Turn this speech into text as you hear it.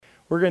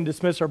we're going to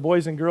dismiss our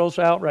boys and girls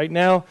out right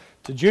now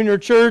to junior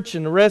church,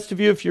 and the rest of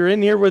you, if you're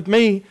in here with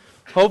me,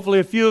 hopefully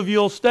a few of you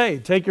will stay.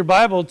 Take your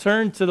Bible,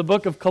 turn to the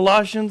book of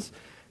Colossians,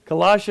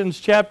 Colossians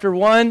chapter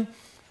 1.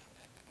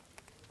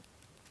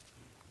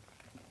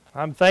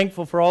 I'm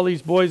thankful for all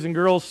these boys and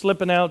girls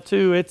slipping out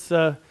too. It's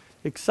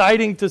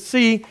exciting to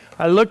see.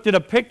 I looked at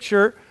a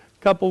picture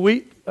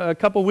a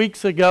couple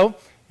weeks ago,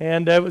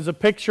 and it was a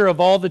picture of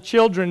all the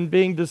children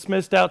being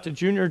dismissed out to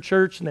junior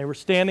church, and they were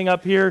standing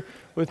up here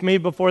with me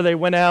before they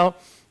went out,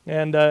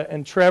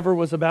 and Trevor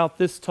was about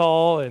this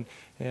tall,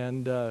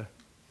 and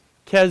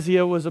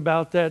Kezia was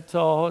about that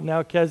tall.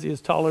 Now Kezia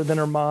is taller than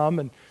her mom,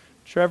 and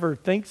Trevor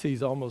thinks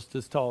he's almost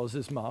as tall as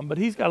his mom, but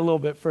he's got a little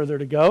bit further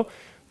to go.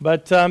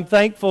 But I'm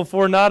thankful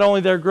for not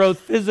only their growth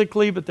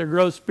physically, but their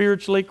growth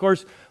spiritually. Of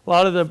course, a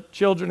lot of the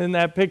children in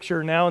that picture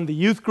are now in the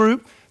youth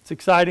group. It's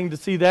exciting to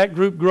see that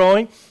group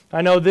growing.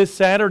 I know this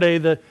Saturday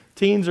the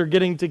teens are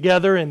getting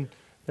together and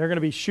they're going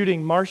to be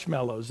shooting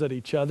marshmallows at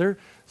each other.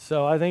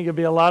 So I think it'll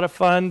be a lot of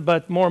fun,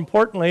 but more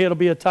importantly, it'll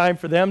be a time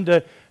for them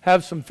to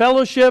have some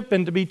fellowship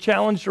and to be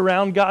challenged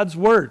around God's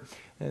Word.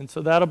 And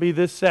so that'll be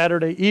this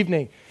Saturday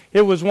evening.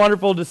 It was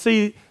wonderful to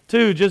see,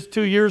 too, just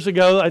 2 years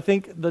ago, I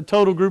think the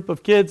total group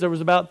of kids, there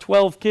was about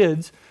 12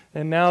 kids,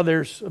 and now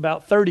there's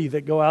about 30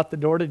 that go out the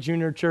door to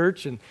junior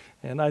church. And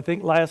I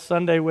think last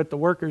Sunday with the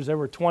workers, there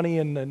were 20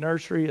 in the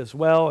nursery as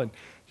well, and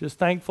just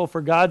thankful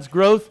for God's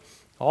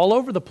growth all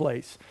over the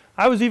place.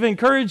 I was even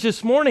encouraged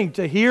this morning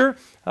to hear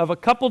of a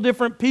couple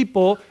different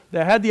people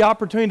that had the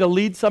opportunity to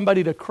lead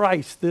somebody to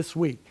Christ this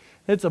week.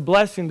 It's a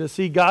blessing to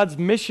see God's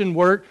mission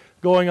work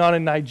going on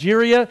in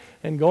Nigeria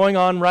and going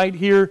on right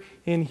here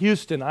in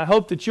Houston. I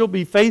hope that you'll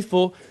be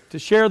faithful to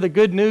share the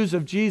good news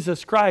of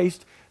Jesus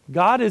Christ.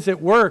 God is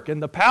at work,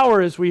 and the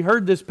power, as we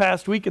heard this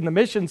past week in the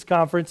missions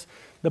conference,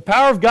 the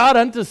power of God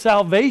unto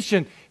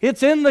salvation,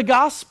 it's in the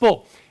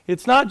gospel.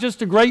 It's not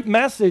just a great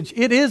message,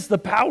 it is the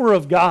power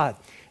of God.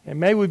 And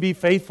may we be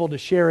faithful to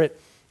share it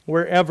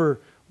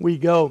wherever we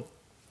go.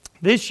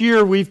 This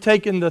year we've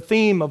taken the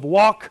theme of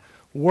walk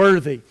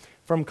worthy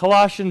from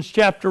Colossians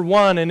chapter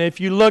 1. And if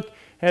you look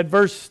at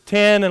verse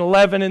 10 and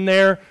 11 in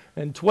there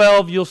and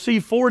 12, you'll see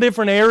 4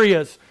 different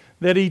areas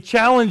that he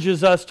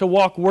challenges us to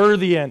walk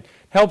worthy in.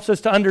 Helps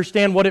us to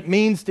understand what it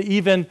means to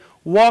even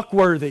walk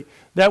worthy.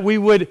 That we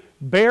would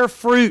bear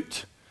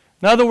fruit.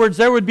 In other words,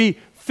 there would be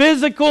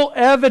physical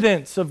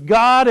evidence of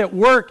God at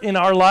work in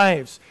our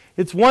lives.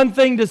 It's one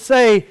thing to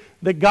say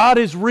that God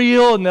is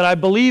real and that I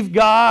believe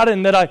God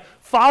and that I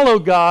follow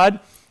God,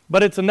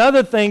 but it's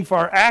another thing for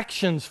our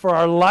actions, for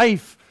our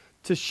life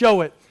to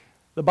show it.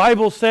 The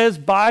Bible says,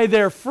 by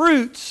their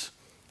fruits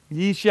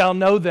ye shall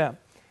know them.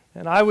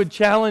 And I would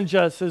challenge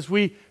us as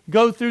we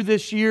go through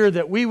this year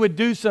that we would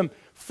do some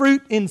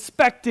fruit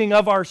inspecting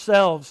of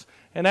ourselves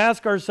and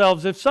ask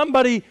ourselves, if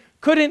somebody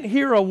couldn't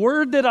hear a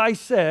word that I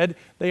said,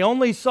 they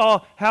only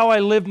saw how I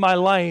lived my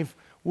life,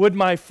 would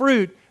my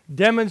fruit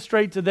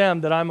demonstrate to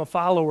them that I'm a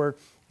follower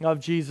of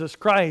Jesus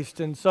Christ?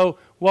 And so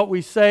what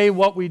we say,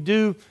 what we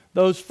do,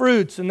 those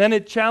fruits. And then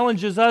it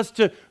challenges us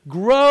to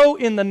grow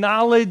in the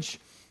knowledge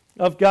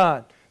of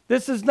God.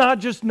 This is not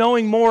just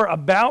knowing more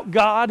about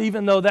God,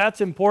 even though that's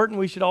important.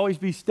 We should always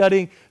be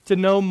studying to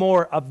know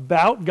more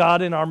about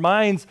God in our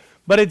minds.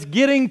 But it's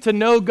getting to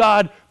know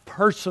God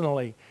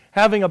personally,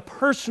 having a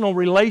personal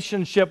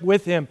relationship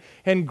with Him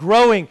and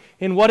growing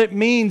in what it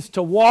means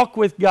to walk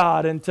with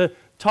God and to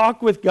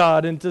talk with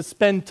God and to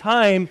spend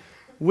time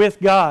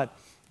with God.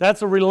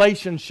 That's a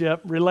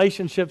relationship.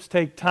 Relationships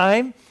take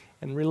time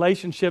and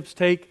relationships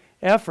take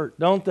effort,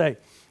 don't they?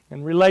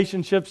 And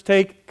relationships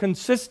take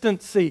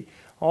consistency.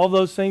 All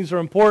those things are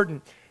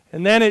important.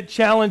 And then it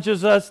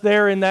challenges us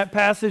there in that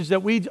passage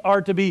that we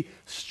are to be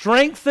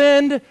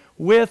strengthened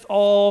with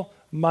all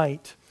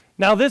might.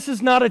 Now, this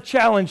is not a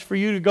challenge for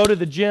you to go to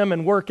the gym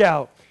and work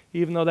out,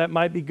 even though that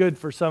might be good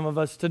for some of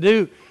us to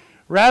do.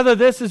 Rather,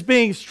 this is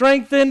being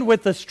strengthened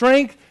with the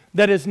strength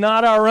that is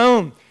not our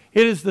own.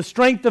 It is the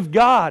strength of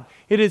God.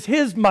 It is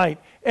His might.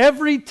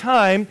 Every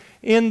time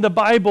in the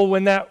Bible,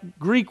 when that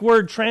Greek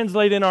word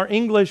translated in our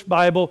English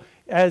Bible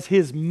as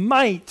His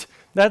might,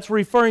 that's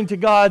referring to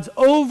God's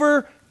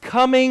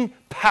overcoming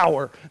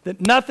power,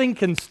 that nothing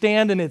can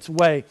stand in its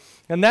way.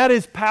 And that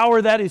is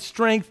power, that is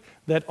strength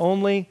that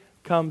only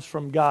comes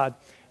from God.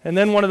 And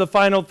then one of the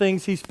final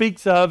things he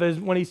speaks of is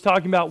when he's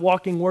talking about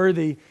walking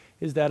worthy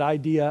is that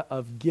idea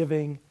of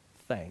giving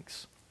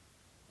thanks.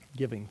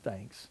 Giving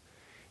thanks.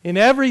 In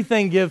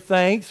everything give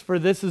thanks, for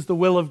this is the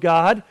will of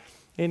God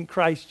in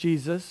Christ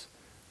Jesus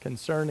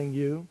concerning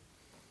you.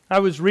 I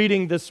was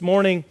reading this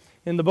morning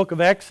in the book of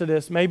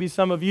Exodus. Maybe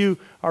some of you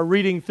are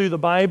reading through the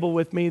Bible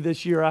with me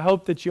this year. I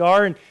hope that you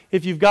are. And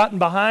if you've gotten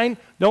behind,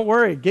 don't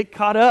worry. Get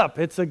caught up.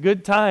 It's a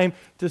good time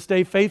to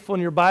stay faithful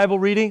in your Bible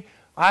reading.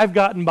 I've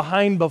gotten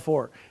behind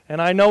before.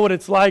 And I know what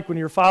it's like when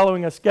you're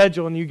following a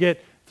schedule and you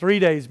get 3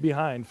 days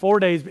behind, 4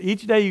 days.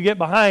 Each day you get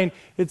behind,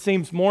 it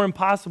seems more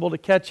impossible to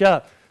catch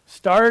up.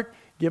 Start,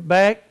 get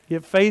back,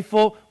 get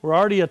faithful. We're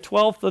already a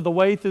 12th of the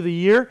way through the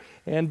year.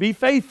 And be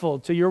faithful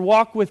to your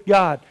walk with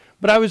God.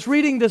 But I was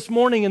reading this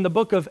morning in the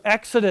book of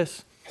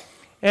Exodus,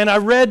 and I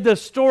read the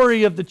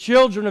story of the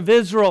children of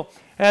Israel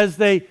as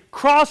they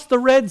crossed the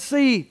Red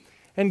Sea.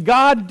 And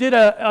God did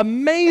an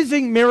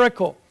amazing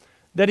miracle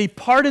that He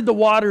parted the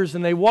waters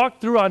and they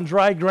walked through on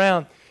dry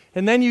ground.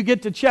 And then you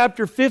get to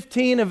chapter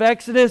 15 of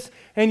Exodus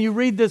and you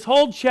read this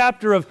whole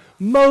chapter of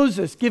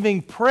Moses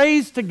giving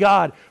praise to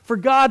God for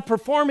God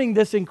performing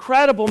this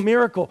incredible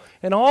miracle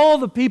and all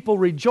the people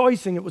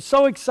rejoicing. It was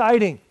so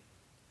exciting.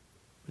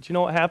 But you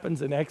know what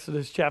happens in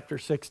Exodus chapter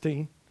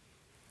 16?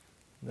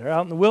 They're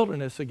out in the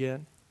wilderness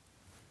again.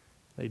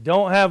 They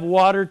don't have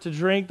water to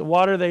drink. The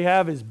water they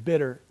have is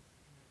bitter.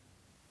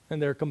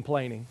 And they're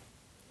complaining.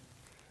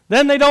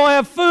 Then they don't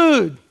have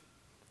food.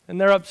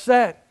 And they're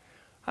upset.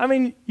 I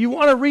mean, you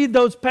want to read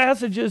those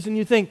passages and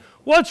you think,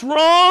 what's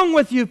wrong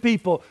with you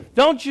people?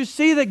 Don't you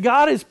see that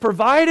God has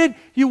provided?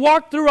 You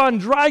walked through on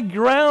dry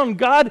ground.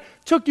 God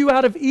took you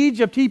out of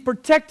Egypt. He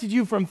protected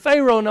you from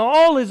Pharaoh and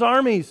all his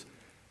armies.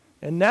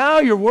 And now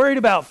you're worried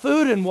about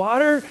food and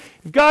water?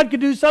 If God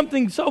could do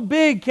something so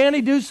big, can't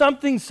He do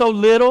something so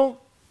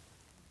little?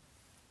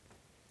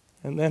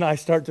 And then I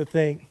start to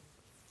think,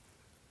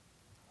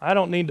 I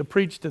don't need to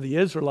preach to the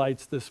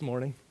Israelites this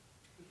morning.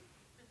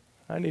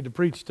 I need to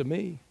preach to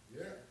me.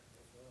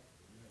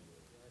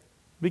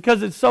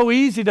 Because it's so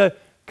easy to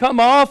come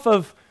off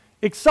of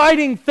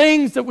exciting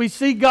things that we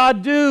see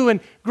God do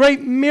and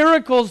great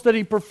miracles that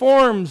He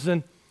performs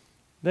and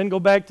then go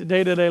back to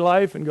day-to-day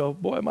life and go,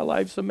 boy, my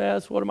life's a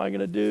mess. What am I going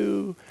to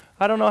do?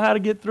 I don't know how to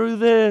get through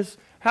this.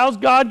 How's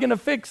God going to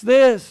fix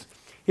this?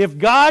 If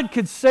God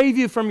could save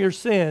you from your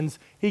sins,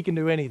 He can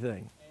do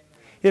anything.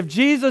 If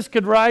Jesus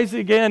could rise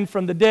again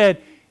from the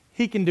dead,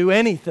 He can do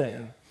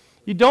anything.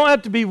 You don't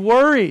have to be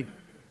worried.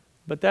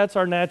 But that's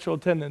our natural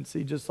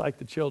tendency, just like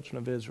the children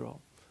of Israel.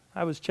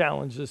 I was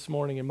challenged this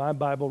morning in my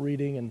Bible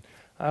reading, and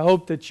I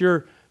hope that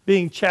you're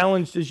being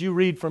challenged as you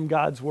read from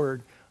God's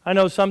Word. I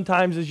know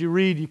sometimes as you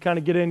read, you kind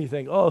of get in, you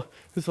think, oh,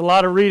 this is a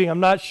lot of reading. I'm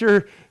not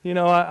sure,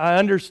 I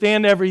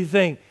understand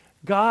everything.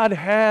 God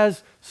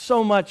has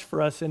so much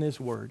for us in His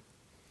Word.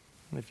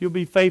 And if you'll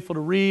be faithful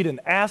to read and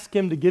ask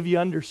Him to give you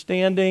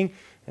understanding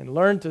and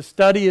learn to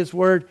study His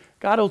Word,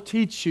 God will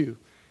teach you,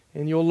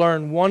 and you'll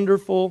learn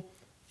wonderful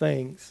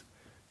things.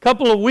 A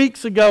couple of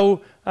weeks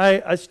ago,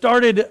 I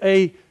started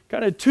a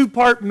kind of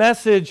two-part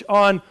message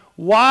on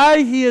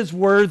why He is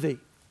worthy.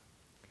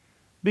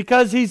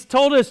 Because He's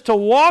told us to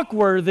walk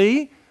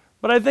worthy,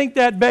 but I think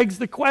that begs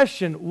the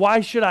question,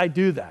 why should I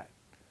do that?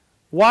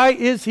 Why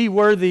is He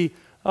worthy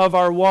of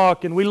our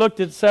walk? And we looked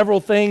at several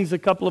things a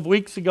couple of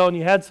weeks ago, and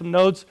you had some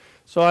notes.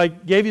 So I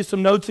gave you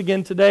some notes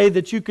again today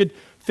that you could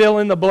fill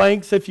in the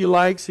blanks if you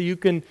like, so you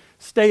can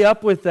stay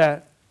up with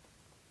that.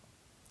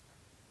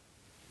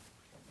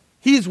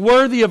 He's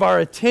worthy of our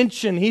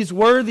attention. He's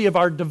worthy of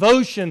our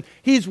devotion.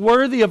 He's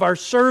worthy of our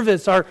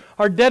service, our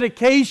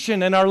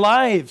dedication, and our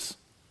lives.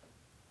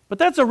 But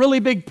that's a really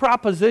big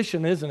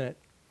proposition, isn't it?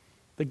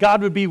 That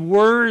God would be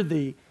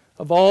worthy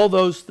of all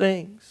those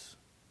things.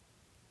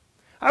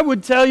 I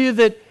would tell you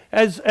that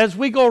as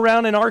we go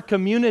around in our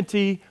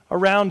community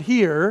around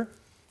here,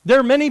 there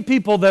are many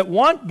people that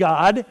want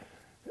God,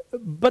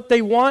 but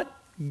they want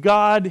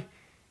God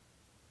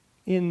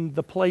in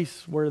the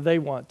place where they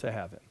want to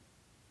have Him.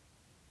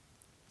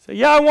 Say,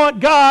 yeah, I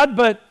want God,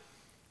 but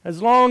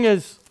as long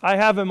as I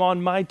have Him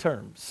on my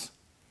terms,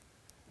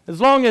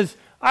 as long as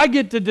I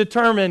get to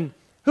determine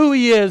who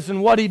He is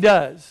and what He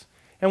does,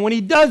 and when He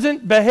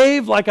doesn't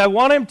behave like I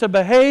want Him to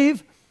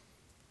behave,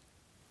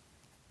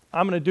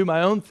 I'm going to do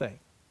my own thing.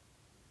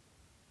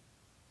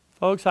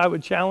 Folks, I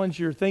would challenge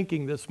your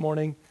thinking this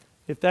morning.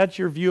 If that's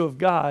your view of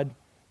God,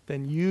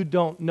 then you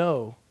don't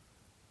know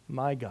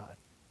my God.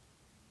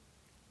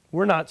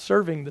 We're not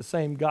serving the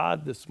same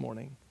God this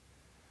morning.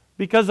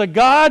 Because a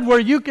God where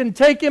you can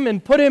take Him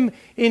and put Him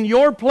in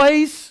your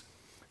place,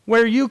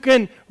 where you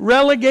can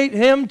relegate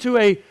Him to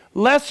a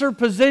lesser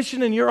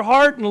position in your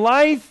heart and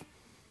life,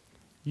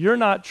 you're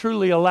not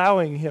truly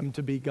allowing Him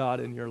to be God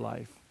in your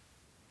life.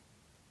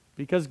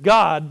 Because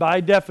God,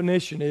 by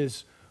definition,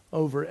 is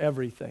over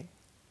everything.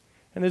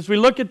 And as we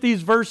look at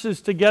these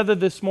verses together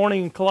this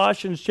morning in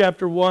Colossians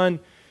chapter 1,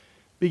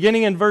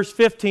 beginning in verse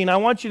 15, I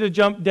want you to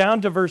jump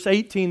down to verse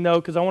 18,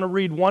 though, because I want to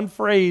read one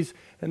phrase,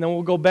 and then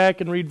we'll go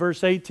back and read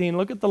verse 18.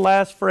 Look at the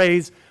last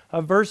phrase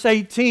of verse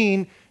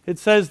 18. It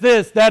says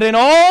this, that in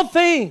all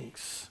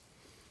things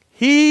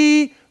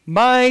He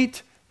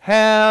might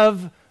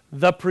have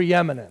the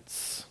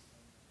preeminence.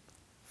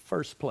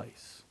 First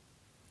place.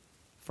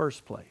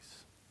 First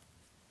place.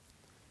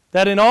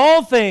 That in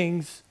all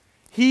things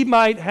He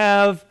might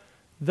have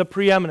the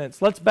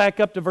preeminence. Let's back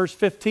up to verse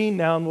 15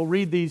 now, and we'll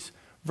read these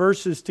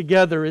verses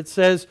together. It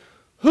says,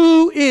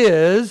 who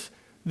is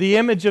the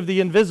image of the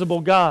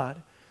invisible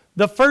God,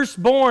 the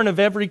firstborn of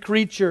every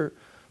creature?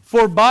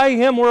 For by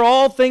Him were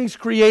all things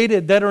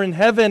created that are in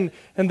heaven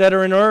and that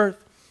are in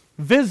earth,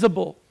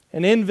 visible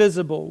and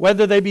invisible,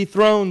 whether they be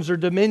thrones or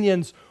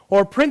dominions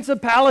or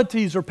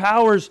principalities or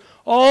powers.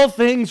 All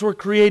things were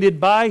created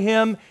by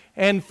Him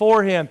and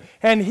for Him.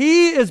 And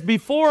He is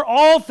before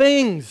all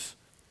things.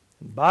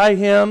 By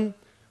Him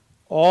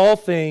all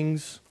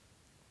things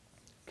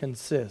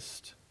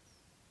consist.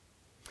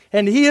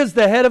 And He is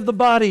the head of the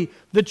body,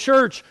 the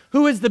church,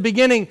 who is the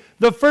beginning,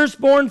 the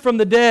firstborn from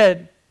the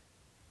dead.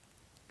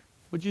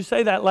 Would you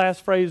say that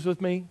last phrase with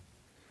me?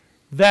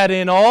 That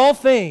in all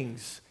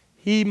things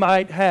He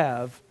might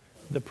have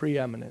the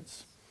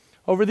preeminence.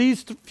 Over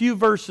these few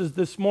verses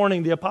this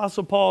morning, the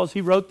Apostle Paul, as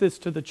he wrote this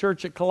to the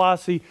church at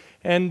Colossae,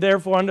 and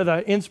therefore under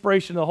the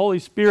inspiration of the Holy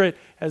Spirit,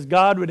 as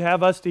God would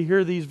have us to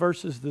hear these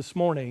verses this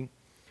morning,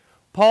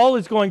 Paul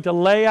is going to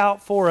lay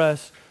out for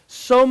us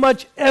so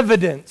much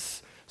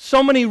evidence,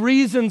 so many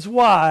reasons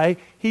why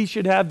he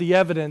should have the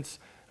evidence,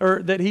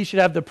 or that he should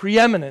have the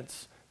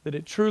preeminence, that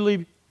it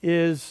truly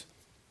is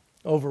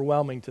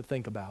overwhelming to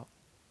think about.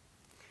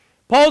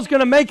 Paul's going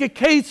to make a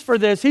case for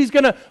this. He's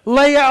going to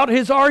lay out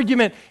his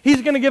argument.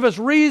 He's going to give us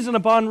reason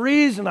upon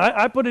reason.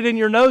 I put it in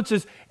your notes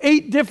as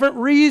 8 different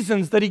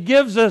reasons that he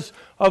gives us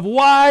of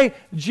why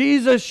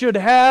Jesus should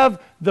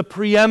have the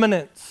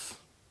preeminence.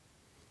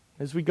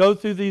 As we go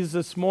through these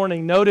this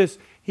morning, notice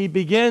he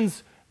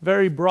begins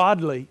very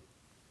broadly,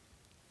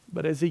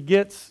 but as he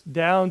gets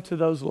down to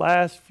those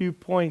last few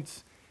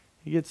points,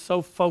 he gets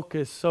so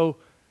focused, so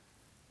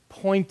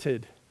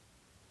pointed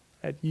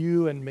at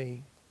you and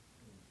me.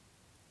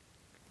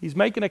 He's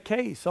making a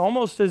case,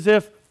 almost as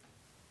if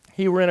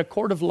he were in a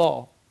court of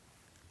law.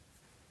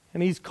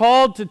 And he's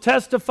called to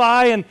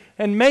testify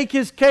and make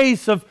his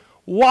case of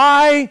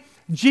why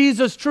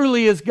Jesus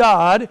truly is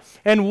God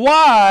and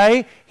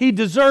why He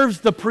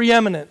deserves the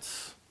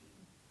preeminence.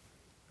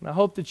 And I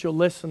hope that you'll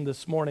listen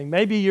this morning.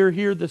 Maybe you're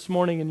here this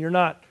morning and you're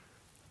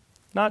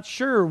not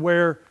sure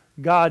where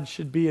God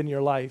should be in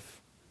your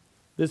life.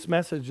 This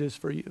message is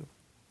for you.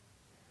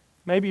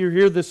 Maybe you're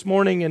here this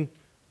morning and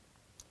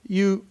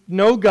you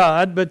know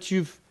God, but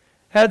you've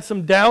had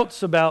some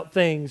doubts about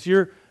things.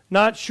 You're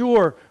not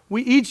sure.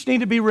 We each need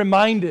to be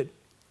reminded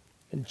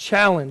and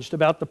challenged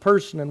about the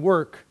person and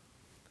work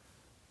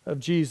of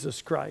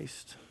Jesus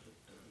Christ.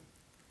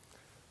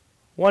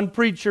 One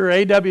preacher,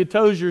 A.W.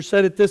 Tozer,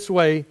 said it this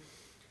way: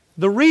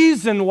 the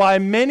reason why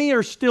many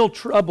are still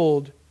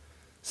troubled,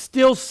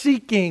 still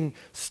seeking,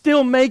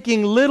 still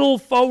making little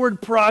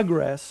forward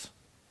progress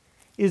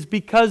is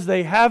because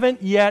they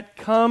haven't yet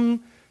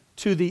come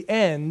to the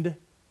end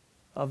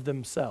of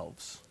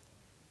themselves.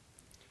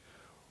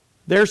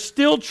 They're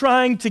still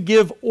trying to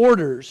give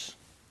orders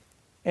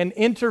and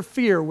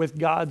interfere with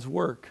God's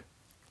work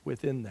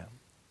within them.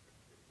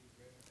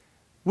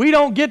 We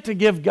don't get to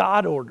give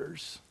God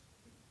orders.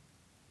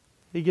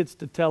 He gets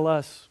to tell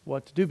us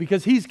what to do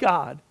because He's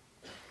God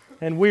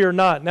and we are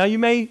not. Now you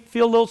may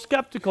feel a little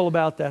skeptical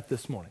about that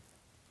this morning.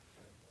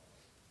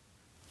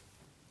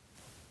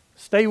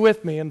 Stay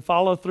with me and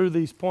follow through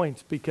these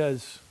points,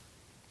 because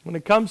when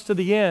it comes to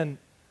the end,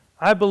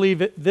 I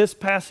believe this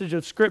passage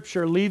of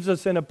Scripture leaves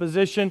us in a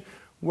position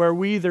where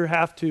we either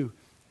have to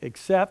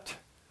accept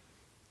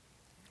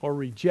or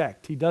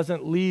reject. He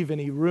doesn't leave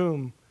any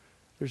room.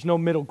 There's no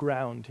middle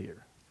ground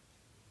here.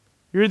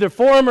 You're either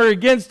for Him or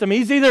against Him.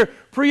 He's either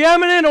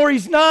preeminent or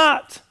He's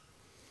not.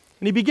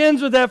 And he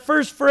begins with that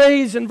first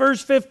phrase in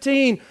verse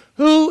 15.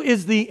 Who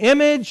is the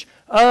image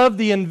of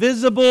the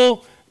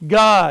invisible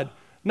God?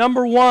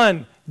 Number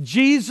one,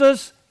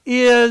 Jesus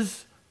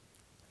is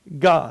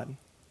God.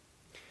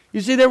 You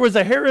see, there was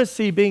a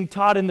heresy being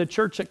taught in the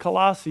church at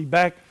Colossae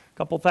back a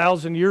couple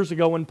thousand years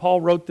ago when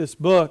Paul wrote this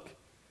book,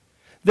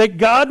 that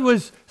God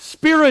was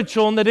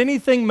spiritual and that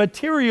anything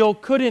material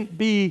couldn't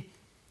be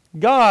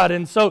God.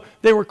 And so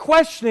they were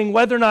questioning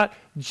whether or not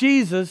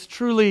Jesus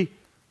truly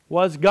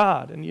was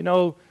God. And you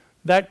know,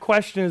 that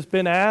question has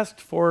been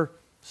asked for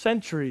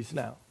centuries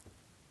now.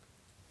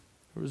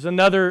 There was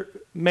another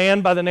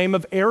man by the name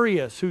of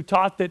Arius who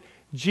taught that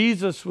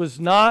Jesus was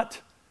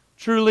not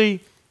truly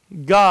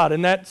God.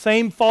 And that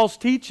same false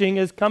teaching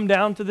has come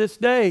down to this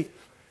day.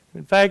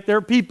 In fact, there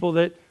are people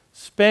that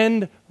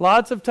spend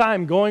lots of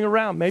time going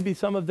around. Maybe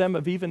some of them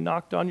have even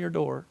knocked on your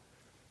door.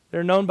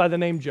 They're known by the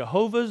name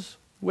Jehovah's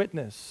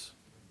Witness.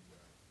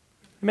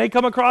 You may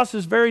come across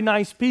as very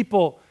nice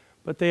people,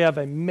 but they have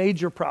a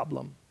major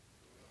problem.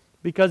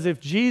 Because if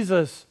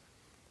Jesus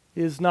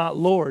is not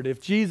Lord, if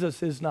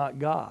Jesus is not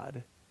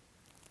God,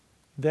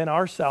 then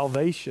our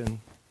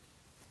salvation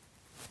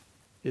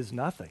is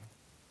nothing.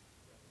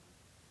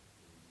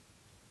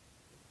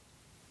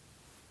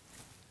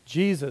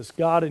 Jesus,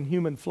 God in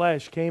human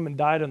flesh, came and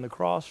died on the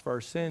cross for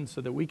our sins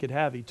so that we could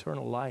have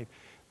eternal life.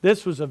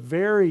 This was a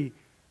very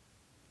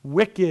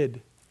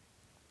wicked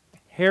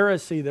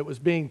heresy that was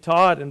being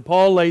taught, and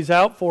Paul lays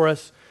out for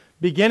us,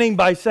 beginning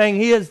by saying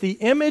He is the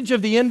image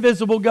of the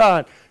invisible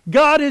God.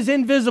 God is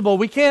invisible.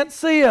 We can't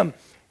see Him.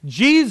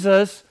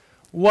 Jesus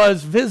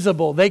was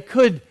visible. They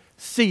could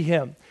see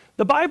Him.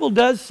 The Bible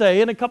does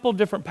say in a couple of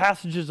different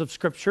passages of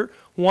Scripture,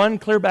 one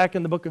clear back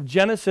in the book of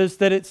Genesis,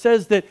 that it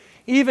says that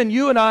even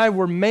you and I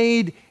were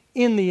made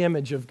in the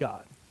image of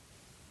God.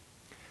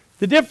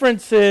 The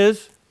difference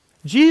is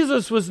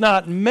Jesus was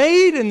not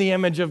made in the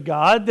image of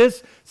God.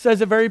 This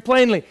says it very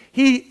plainly.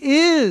 He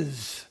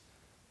is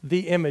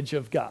the image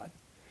of God.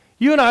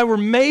 You and I were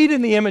made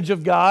in the image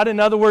of God. In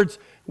other words,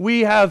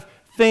 we have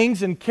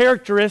things and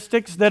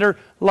characteristics that are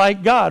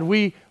like God.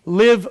 We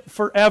live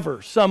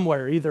forever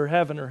somewhere, either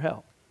heaven or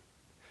hell.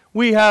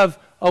 We have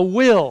a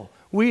will.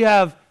 We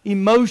have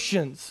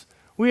emotions.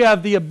 We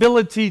have the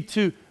ability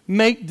to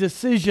make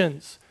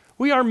decisions.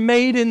 We are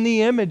made in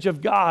the image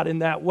of God in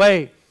that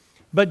way.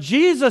 But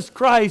Jesus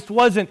Christ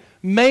wasn't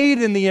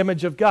made in the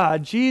image of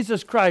God.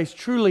 Jesus Christ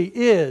truly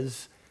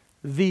is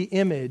the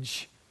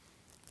image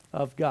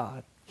of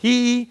God.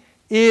 He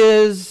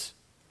is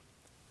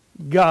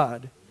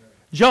God.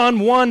 John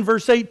 1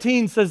 verse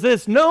 18 says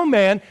this, "No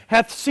man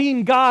hath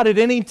seen God at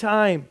any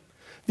time.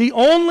 The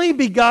only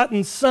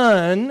begotten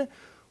Son,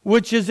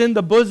 which is in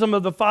the bosom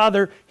of the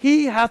Father,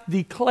 He hath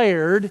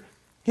declared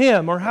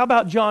Him." Or how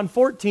about John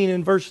 14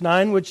 in verse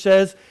 9, which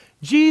says,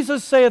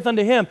 "Jesus saith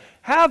unto him,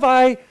 Have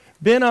I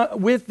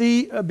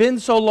been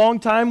so long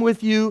time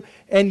with you,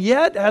 and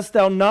yet hast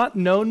thou not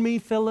known me,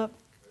 Philip?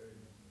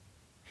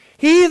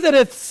 He that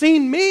hath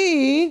seen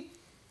me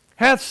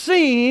hath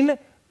seen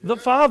the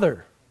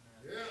Father.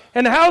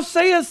 And how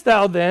sayest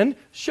thou then,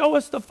 Show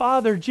us the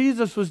Father?"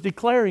 Jesus was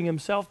declaring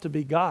Himself to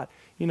be God.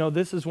 You know,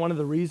 this is one of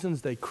the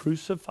reasons they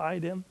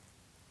crucified Him.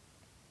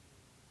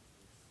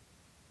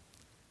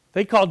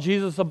 They called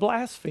Jesus a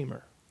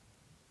blasphemer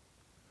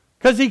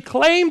because He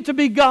claimed to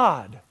be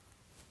God.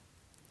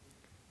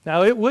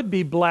 Now, it would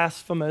be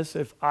blasphemous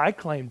if I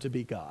claimed to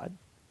be God,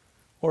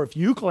 or if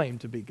you claim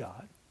to be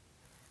God,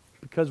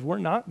 because we're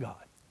not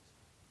God.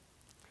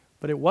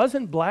 But it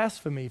wasn't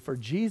blasphemy for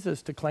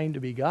Jesus to claim to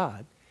be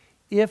God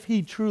if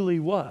He truly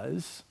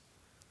was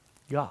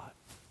God.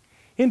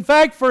 In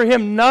fact, for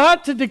Him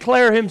not to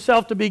declare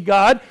Himself to be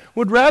God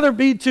would rather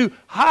be to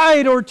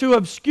hide or to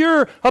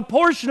obscure a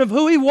portion of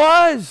who He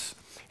was.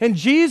 And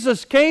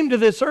Jesus came to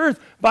this earth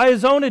by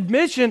His own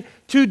admission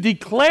to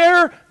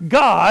declare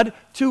God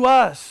to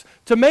us,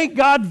 to make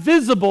God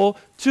visible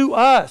to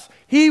us.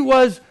 He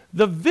was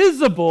the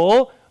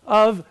visible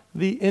of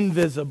the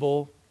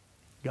invisible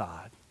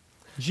God.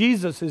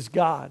 Jesus is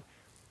God.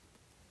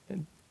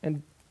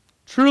 And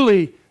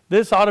truly,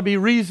 this ought to be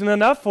reason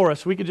enough for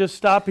us. We could just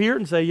stop here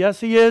and say, yes,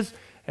 He is,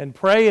 and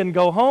pray and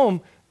go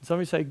home. And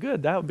somebody say,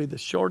 good, that would be the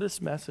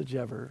shortest message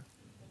ever.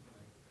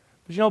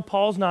 But you know,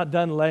 Paul's not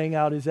done laying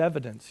out his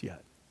evidence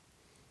yet.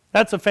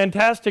 That's a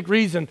fantastic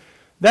reason.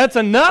 That's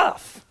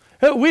enough.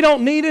 We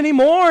don't need any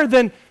more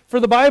than for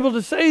the Bible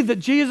to say that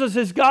Jesus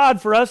is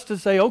God for us to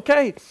say,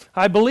 okay,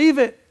 I believe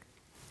it.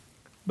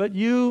 But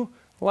you,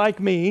 like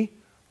me,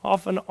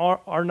 often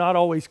are not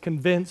always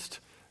convinced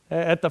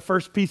at the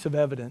first piece of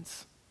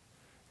evidence.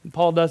 And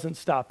Paul doesn't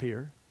stop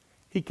here.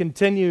 He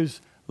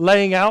continues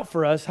laying out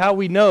for us how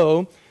we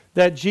know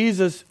that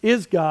Jesus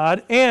is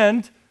God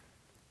and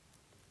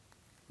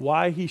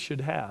why He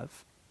should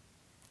have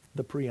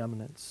the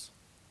preeminence.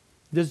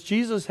 Does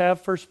Jesus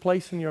have first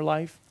place in your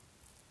life?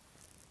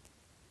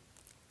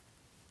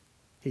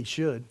 He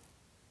should.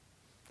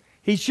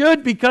 He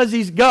should because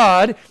He's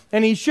God,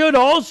 and He should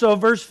also,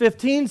 verse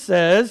 15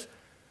 says,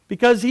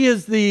 because He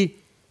is the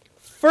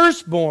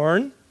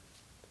firstborn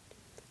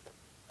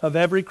of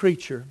every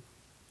creature.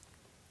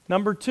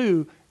 Number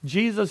 2,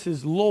 Jesus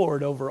is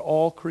Lord over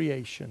all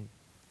creation.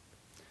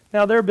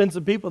 Now, there have been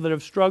some people that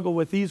have struggled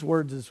with these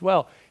words as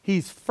well.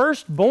 He's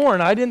firstborn.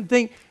 I didn't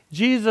think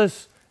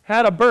Jesus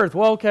had a birth.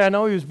 Well, okay, I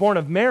know He was born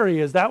of Mary.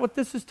 Is that what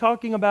this is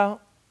talking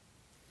about?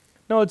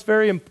 No, it's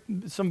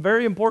some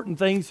very important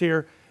things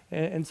here.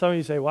 And some of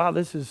you say, wow,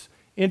 this is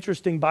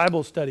interesting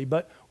Bible study.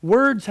 But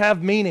words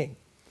have meaning.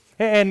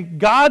 And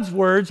God's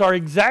words are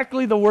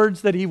exactly the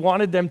words that He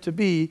wanted them to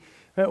be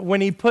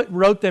when He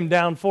wrote them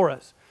down for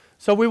us.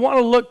 So we want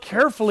to look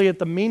carefully at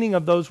the meaning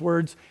of those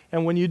words.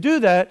 And when you do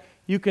that,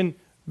 you can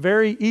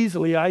very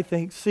easily, I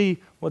think,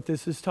 see what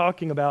this is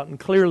talking about and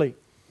clearly.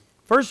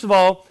 First of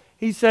all,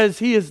 He says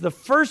He is the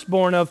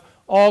firstborn of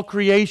all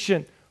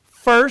creation.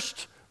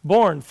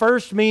 Firstborn.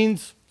 First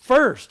means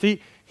first.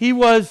 He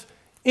was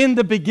in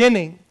the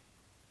beginning.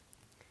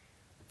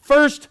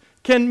 First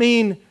can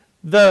mean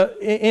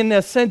in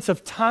a sense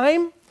of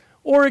time,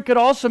 or it could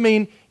also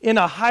mean in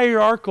a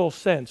hierarchical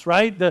sense,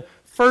 right? The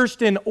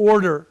first in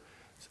order.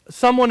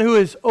 Someone who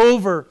is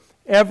over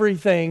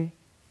everything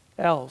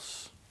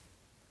else.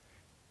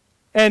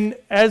 And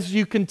as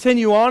you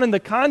continue on in the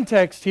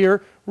context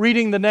here,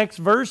 reading the next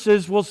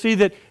verses, we'll see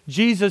that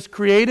Jesus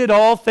created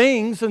all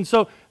things, and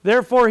so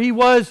therefore He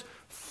was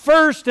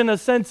first in a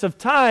sense of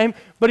time,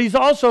 but He's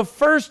also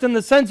first in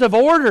the sense of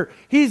order.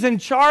 He's in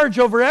charge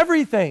over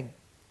everything.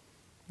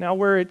 Now,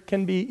 where it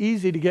can be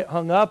easy to get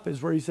hung up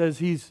is where He says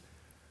He's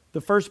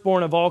the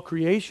firstborn of all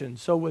creation.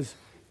 So was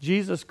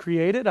Jesus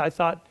created? I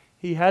thought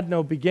He had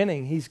no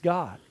beginning. He's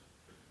God.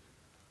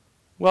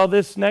 Well,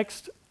 this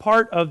next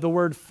part of the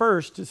word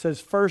first, it says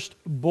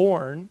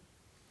firstborn.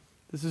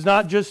 This is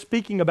not just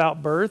speaking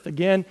about birth.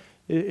 Again,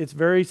 it's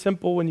very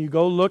simple. When you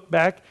go look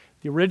back,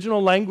 the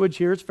original language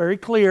here is very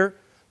clear.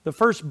 The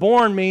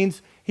firstborn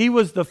means He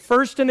was the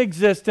first in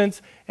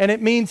existence, and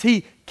it means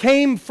He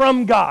came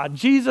from God.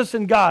 Jesus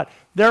and God,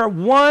 they're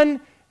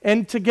one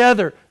and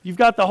together. You've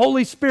got the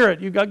Holy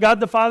Spirit. You've got God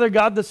the Father,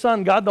 God the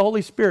Son, God the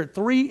Holy Spirit.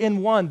 3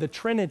 in 1, the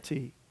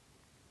Trinity.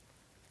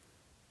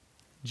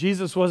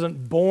 Jesus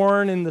wasn't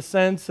born in the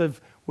sense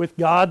of with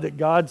God, that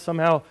God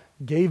somehow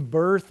gave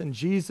birth and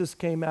Jesus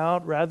came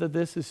out. Rather,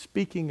 this is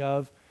speaking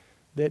of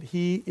that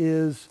he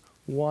is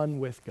one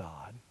with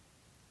God.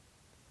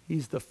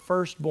 He's the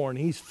firstborn.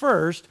 He's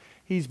first.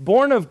 He's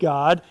born of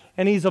God,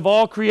 and he's of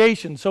all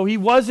creation. So he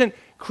wasn't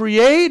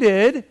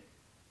created.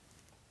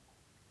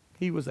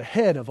 He was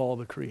ahead of all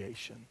the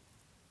creation.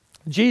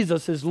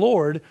 Jesus is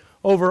Lord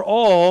over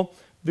all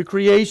the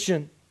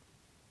creation.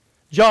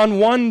 John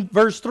 1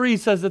 verse 3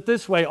 says it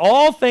this way,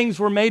 all things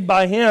were made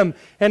by him,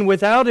 and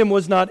without him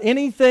was not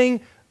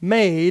anything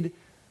made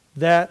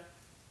that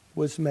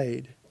was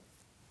made.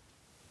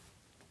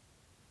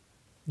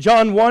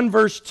 John 1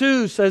 verse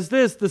 2 says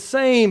this, the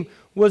same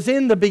was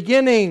in the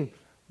beginning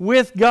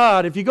with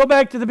God. If you go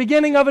back to the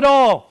beginning of it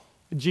all,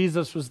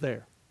 Jesus was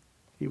there.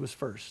 He was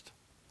first.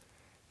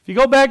 If you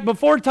go back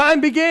before time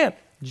began,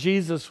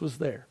 Jesus was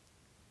there.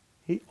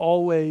 He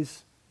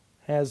always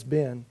has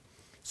been.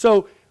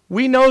 So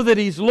we know that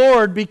he's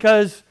Lord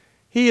because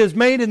he is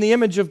made in the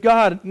image of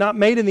God. Not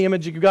made in the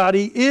image of God,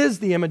 he is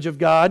the image of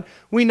God.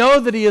 We know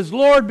that he is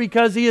Lord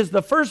because he is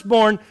the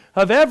firstborn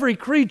of every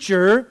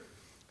creature.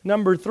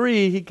 Number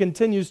 3, he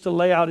continues to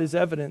lay out his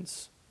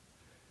evidence.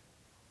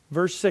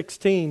 Verse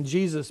 16,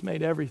 Jesus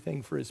made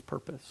everything for his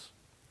purpose.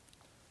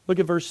 Look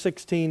at verse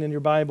 16 in your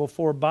Bible.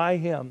 For by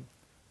him,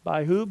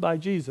 by who? By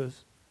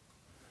Jesus.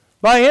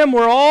 By him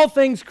were all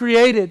things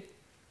created.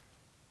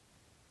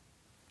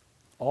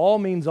 All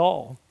means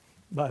all,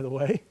 by the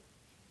way.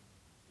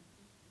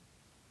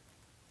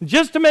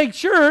 Just to make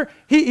sure,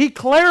 he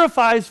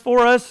clarifies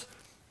for us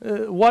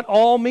what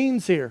all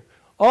means here.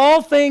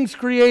 All things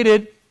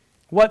created,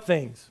 what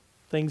things?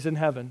 Things in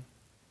heaven.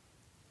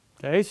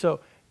 Okay, so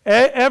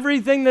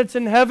everything that's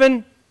in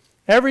heaven,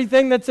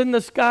 everything that's in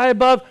the sky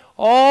above,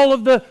 all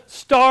of the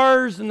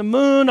stars and the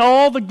moon,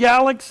 all the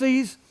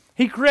galaxies,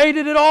 he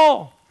created it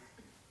all.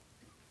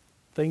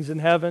 Things in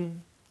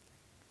heaven,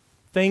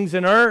 things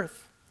in earth.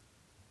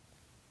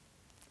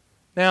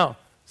 Now,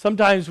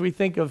 sometimes we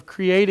think of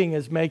creating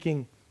as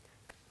making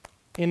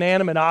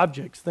inanimate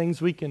objects,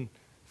 things we can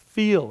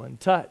feel and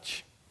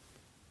touch.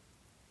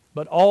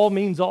 But all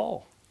means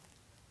all.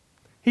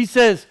 He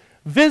says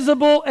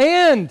visible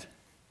and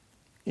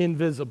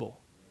invisible.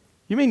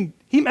 You mean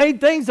he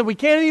made things that we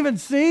can't even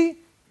see?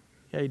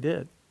 Yeah, he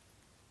did.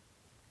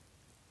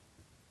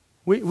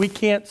 We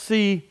can't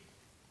see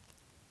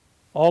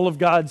all of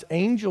God's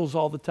angels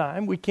all the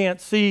time. We can't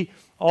see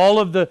all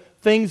of the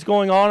things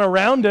going on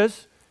around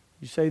us.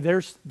 You say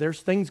there's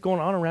things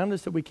going on around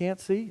us that we can't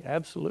see?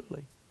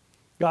 Absolutely.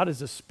 God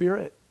is a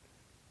spirit.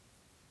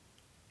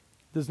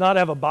 Does not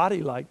have a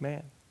body like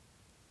man.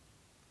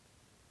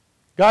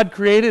 God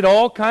created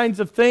all kinds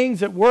of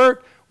things at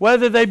work,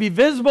 whether they be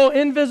visible,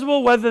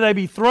 invisible, whether they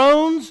be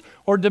thrones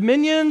or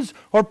dominions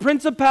or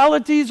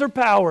principalities or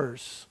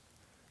powers.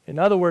 In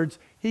other words,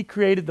 he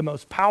created the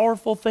most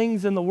powerful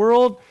things in the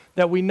world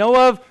that we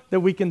know of,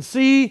 that we can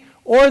see,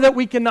 or that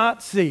we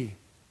cannot see.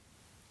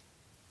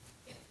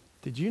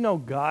 Did you know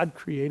God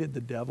created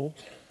the devil?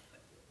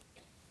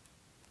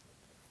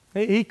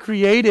 He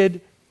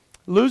created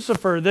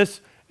Lucifer, this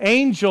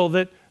angel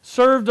that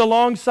served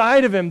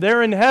alongside of him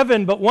there in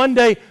heaven. But one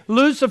day,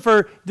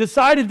 Lucifer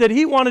decided that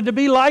he wanted to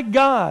be like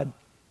God.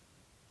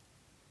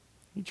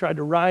 He tried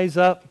to rise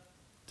up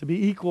to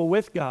be equal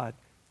with God.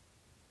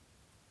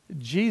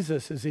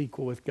 Jesus is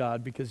equal with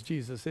God because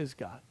Jesus is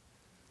God.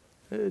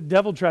 The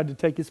devil tried to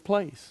take his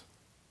place,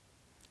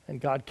 and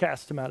God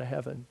cast him out of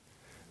heaven.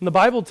 And the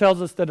Bible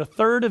tells us that a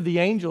third of the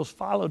angels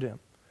followed him.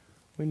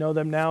 We know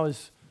them now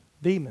as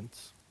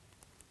demons.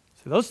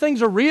 So those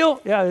things are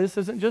real. Yeah, this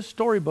isn't just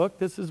storybook.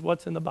 This is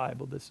what's in the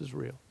Bible. This is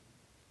real.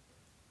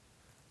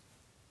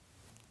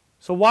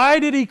 So why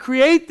did he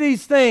create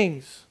these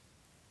things?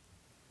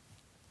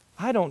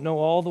 I don't know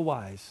all the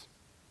whys.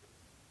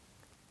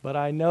 But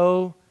I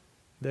know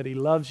that he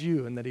loves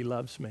you and that he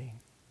loves me.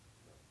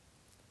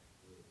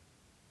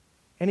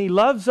 And he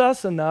loves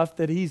us enough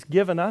that he's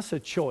given us a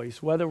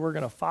choice whether we're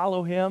going to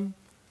follow him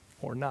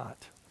or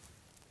not.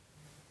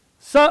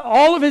 So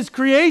all of his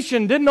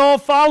creation didn't all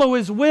follow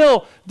his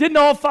will, didn't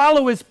all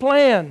follow his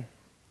plan.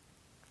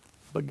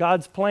 But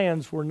God's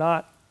plans were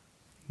not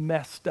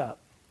messed up.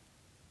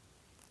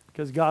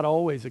 Because God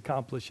always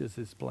accomplishes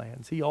his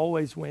plans. He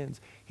always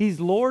wins. He's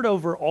Lord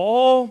over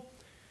all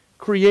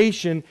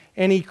creation,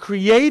 and he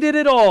created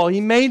it all. He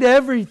made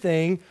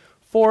everything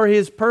for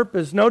his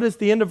purpose. Notice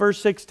the end of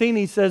verse 16.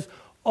 He says,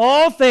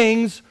 all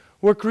things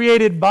were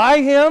created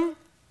by him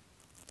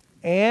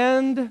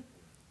and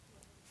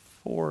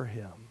for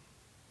him.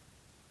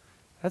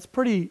 That's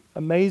pretty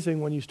amazing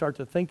when you start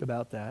to think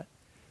about that.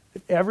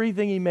 That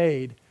everything he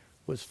made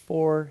was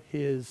for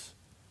his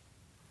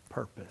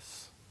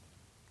purpose.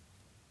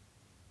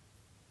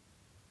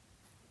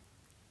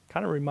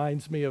 Kind of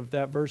reminds me of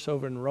that verse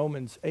over in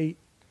Romans 8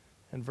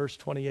 and verse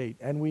 28.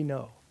 And we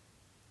know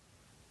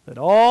that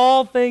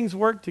all things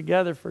work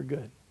together for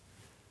good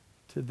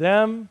to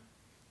them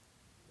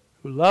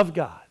who love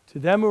God, to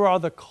them who are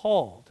the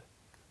called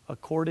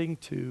according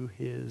to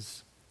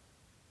his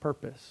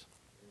purpose.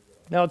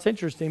 Now, it's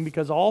interesting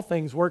because all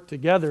things work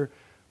together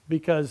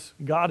because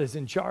God is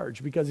in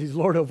charge, because He's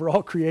Lord over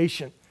all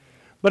creation.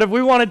 But if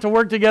we want it to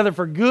work together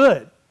for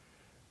good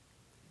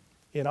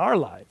in our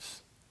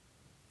lives,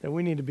 then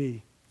we need to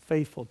be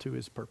faithful to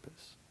His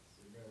purpose.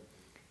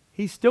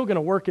 He's still going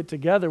to work it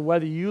together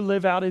whether you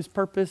live out His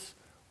purpose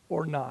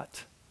or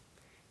not.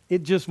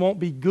 It just won't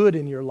be good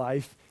in your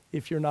life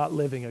if you're not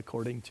living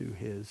according to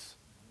His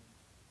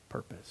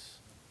purpose.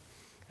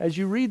 As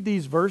you read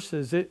these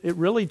verses, it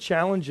really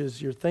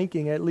challenges your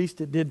thinking, at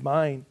least it did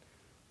mine,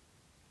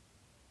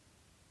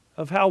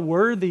 of how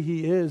worthy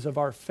He is of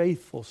our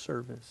faithful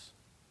service.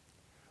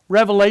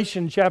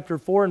 Revelation chapter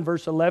 4 and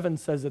verse 11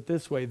 says it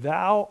this way,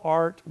 "Thou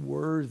art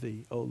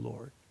worthy, O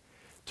Lord,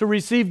 to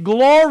receive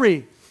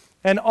glory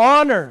and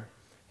honor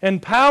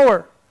and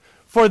power,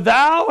 for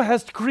Thou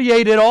hast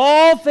created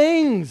all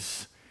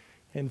things,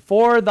 and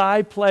for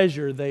Thy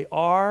pleasure they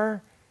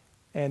are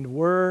and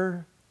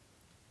were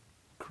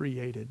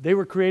created." They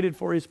were created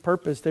for His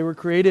purpose. They were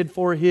created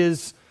for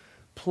His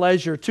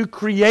pleasure. To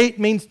create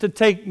means to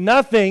take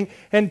nothing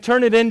and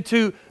turn it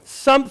into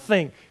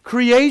something.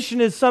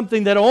 Creation is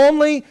something that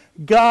only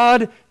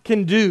God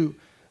can do.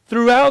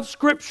 Throughout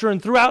Scripture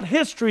and throughout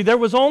history, there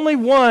was only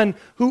one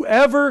who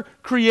ever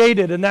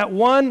created, and that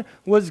one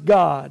was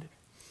God.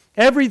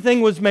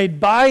 Everything was made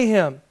by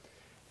Him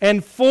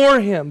and for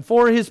Him,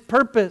 for His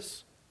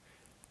purpose.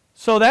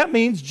 So that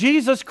means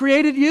Jesus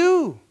created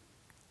you.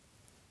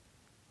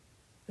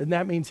 And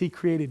that means He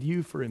created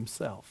you for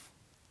Himself.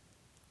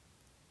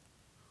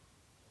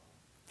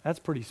 That's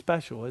pretty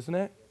special, isn't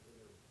it?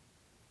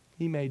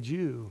 He made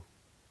you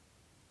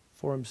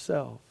for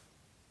Himself.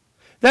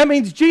 That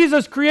means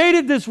Jesus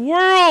created this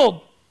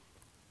world,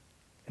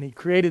 and He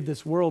created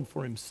this world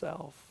for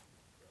Himself.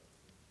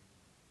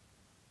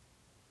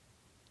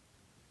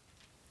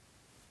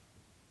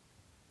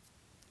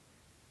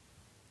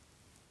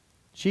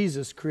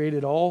 Jesus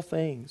created all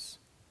things,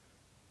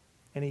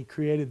 and He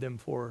created them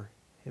for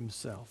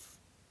Himself.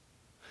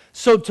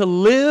 So to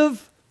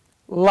live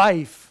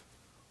life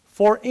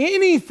for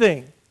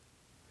anything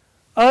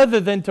other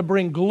than to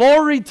bring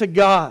glory to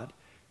God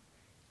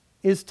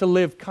is to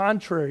live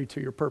contrary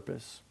to your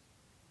purpose.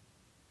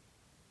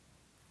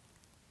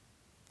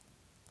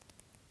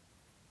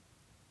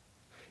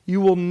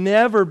 You will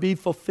never be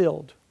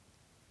fulfilled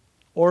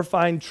or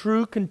find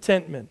true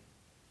contentment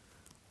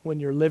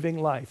when you're living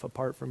life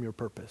apart from your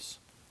purpose.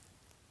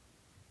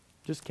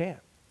 Just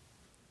can't.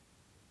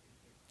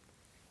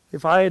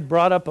 If I had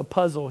brought up a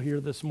puzzle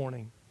here this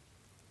morning,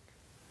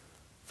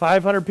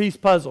 500-piece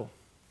puzzle,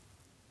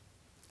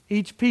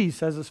 each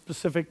piece has a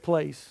specific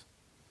place.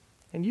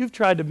 And you've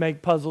tried to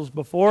make puzzles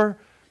before,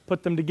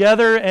 put them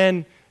together,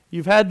 and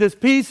you've had this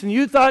piece, and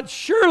you thought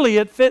surely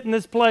it fit in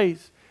this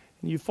place.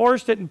 And you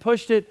forced it and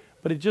pushed it,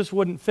 but it just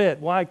wouldn't fit.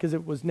 Why? Because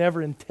it was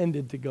never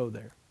intended to go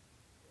there.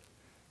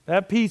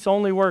 That piece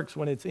only works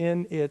when it's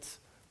in its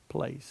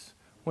place,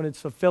 when it's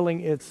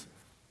fulfilling its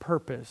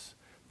purpose.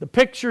 The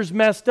picture's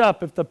messed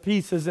up if the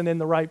piece isn't in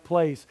the right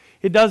place.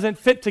 It doesn't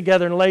fit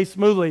together and lay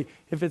smoothly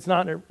if it's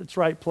not in its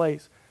right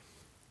place.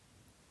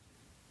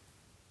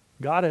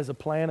 God has a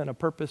plan and a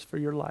purpose for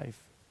your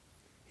life.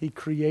 He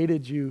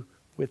created you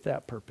with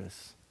that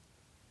purpose.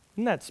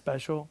 Isn't that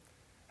special?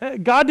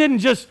 God didn't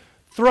just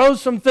throw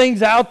some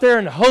things out there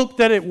and hope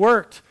that it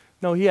worked.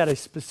 No, He had a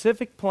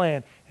specific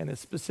plan and a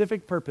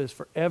specific purpose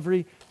for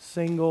every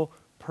single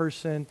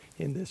person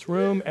in this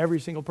room, every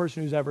single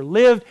person who's ever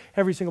lived,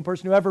 every single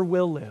person who ever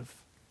will live.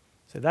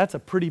 So that's a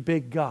pretty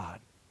big God.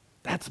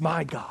 That's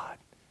my God.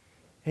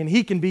 And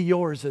He can be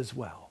yours as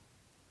well.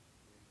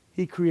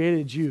 He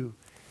created you,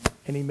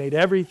 and He made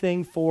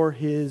everything for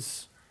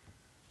His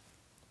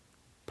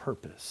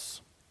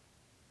purpose.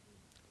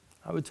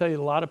 I would tell you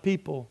a lot of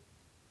people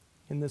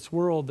in this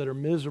world that are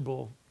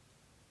miserable,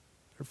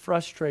 that are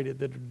frustrated,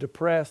 that are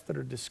depressed, that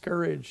are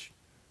discouraged,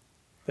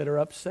 that are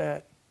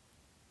upset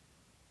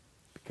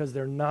because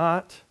they're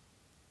not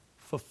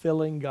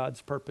fulfilling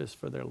God's purpose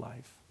for their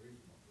life.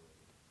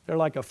 They're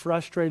like a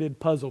frustrated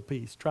puzzle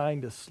piece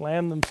trying to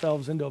slam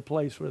themselves into a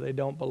place where they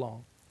don't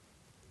belong.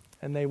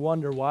 And they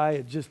wonder why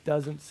it just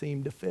doesn't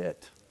seem to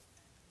fit.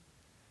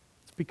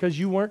 It's because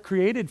you weren't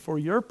created for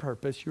your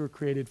purpose, you were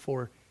created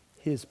for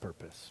His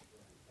purpose.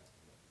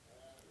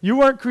 You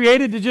weren't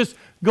created to just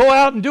go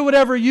out and do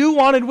whatever you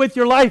wanted with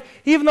your life,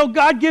 even though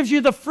God gives you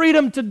the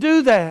freedom to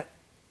do that.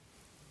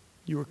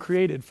 You were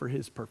created for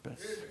His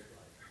purpose.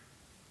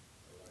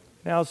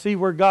 Now, see,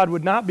 where God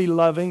would not be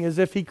loving is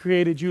if He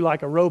created you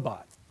like a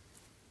robot.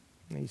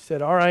 And He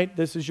said, all right,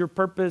 this is your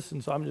purpose,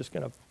 and so I'm just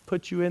going to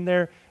put you in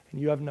there, and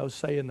you have no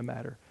say in the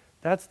matter.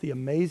 That's the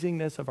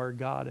amazingness of our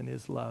God and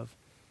His love,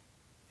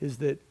 is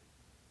that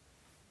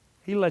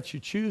He lets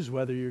you choose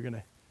whether you're going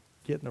to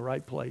get in the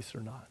right place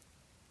or not.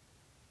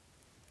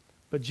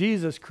 But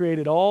Jesus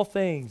created all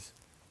things,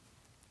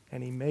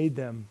 and He made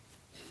them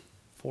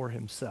for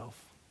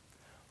Himself.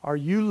 Are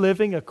you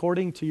living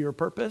according to your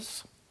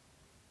purpose?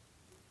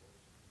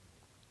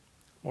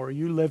 Or are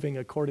you living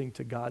according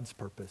to God's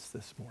purpose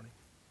this morning?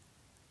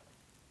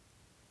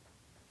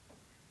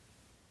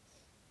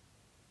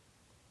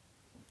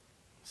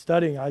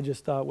 studying, I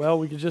just thought, well,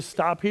 we could just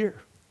stop here.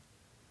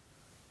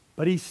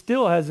 But he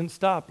still hasn't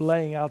stopped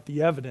laying out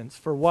the evidence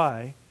for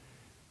why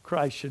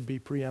Christ should be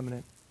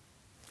preeminent.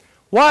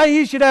 Why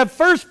he should have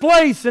first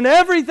place in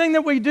everything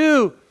that we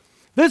do.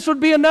 This would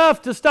be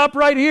enough to stop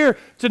right here,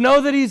 to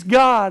know that he's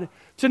God,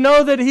 to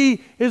know that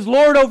he is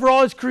Lord over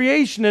all his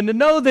creation, and to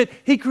know that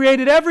he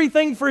created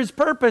everything for his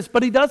purpose.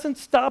 But he doesn't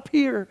stop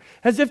here,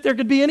 as if there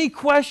could be any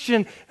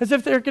question, as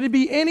if there could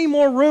be any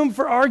more room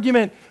for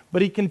argument.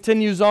 But he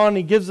continues on.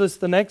 He gives us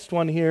the next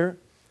one here.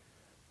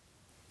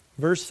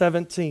 Verse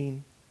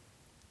 17.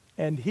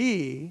 And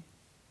he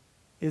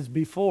is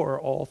before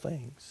all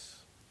things.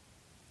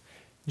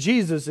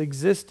 Jesus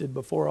existed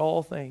before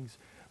all things.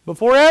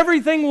 Before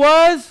everything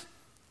was,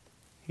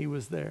 he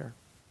was there.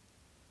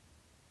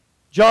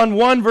 John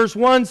 1 verse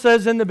 1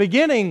 says, in the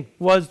beginning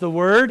was the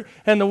Word,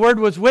 and the Word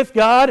was with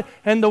God,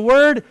 and the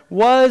Word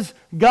was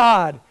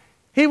God.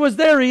 He was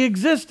there. He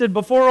existed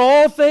before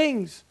all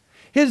things.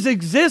 His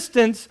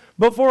existence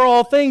before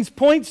all things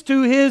points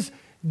to his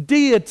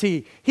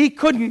deity. He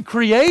couldn't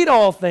create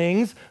all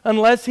things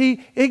unless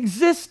he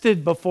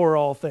existed before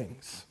all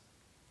things.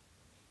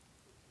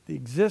 The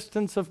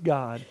existence of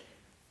God,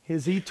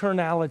 his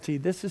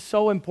eternality. This is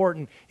so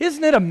important.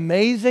 Isn't it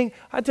amazing?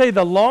 I tell you,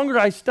 the longer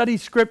I study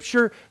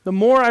Scripture, the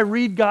more I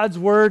read God's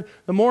Word,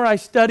 the more I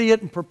study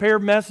it and prepare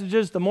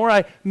messages, the more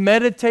I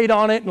meditate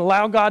on it and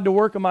allow God to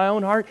work in my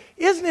own heart.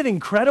 Isn't it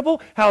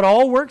incredible how it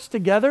all works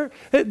together?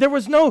 There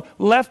was no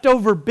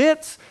leftover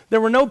bits. There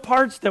were no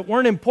parts that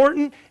weren't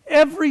important.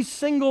 Every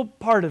single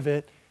part of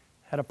it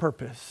had a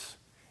purpose.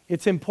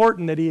 It's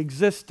important that he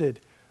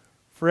existed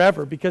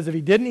forever, because if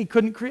he didn't, he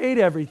couldn't create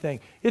everything.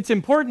 It's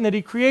important that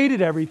he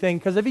created everything,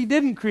 because if he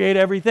didn't create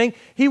everything,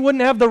 he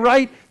wouldn't have the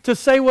right to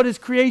say what his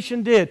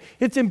creation did.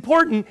 It's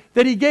important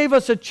that he gave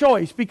us a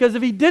choice, because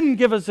if he didn't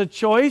give us a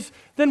choice,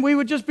 then we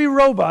would just be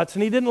robots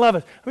and he didn't love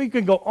us. I mean, you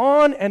can go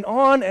on and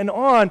on and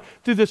on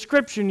through the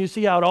Scripture and you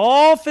see how it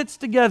all fits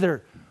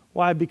together.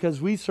 Why?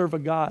 Because we serve a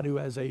God who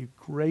has a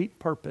great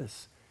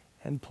purpose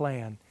and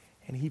plan,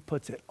 and he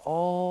puts it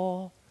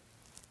all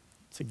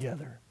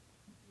together.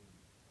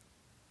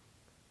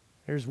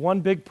 There's one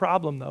big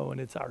problem, though, and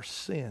it's our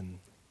sin.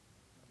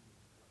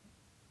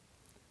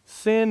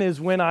 Sin is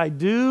when I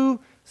do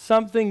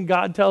something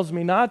God tells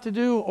me not to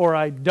do, or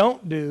I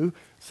don't do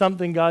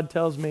something God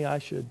tells me I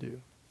should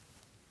do.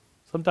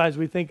 Sometimes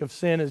we think of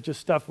sin as just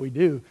stuff we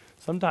do.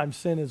 Sometimes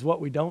sin is what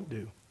we don't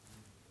do.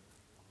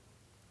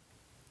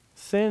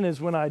 Sin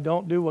is when I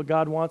don't do what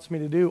God wants me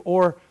to do,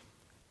 or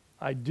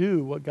I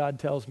do what God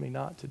tells me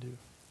not to do.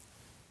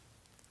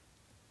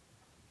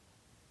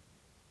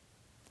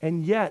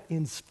 And yet,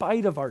 in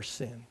spite of our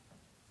sin,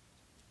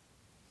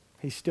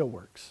 he still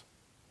works.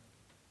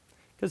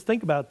 Because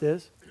think about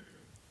this.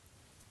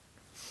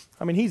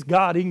 I mean, he's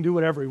God. He can do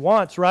whatever he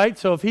wants, right?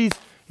 So if he's,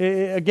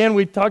 again,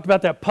 we talked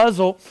about that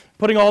puzzle,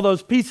 putting all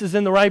those pieces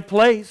in the right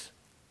place.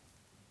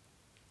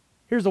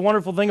 Here's the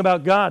wonderful thing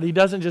about God. He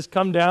doesn't just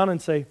come down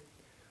and say,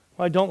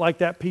 well, I don't like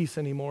that piece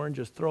anymore, and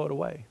just throw it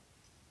away.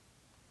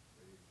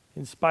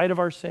 In spite of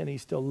our sin, he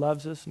still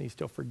loves us, and he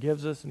still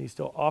forgives us, and he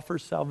still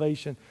offers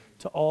salvation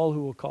to all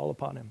who will call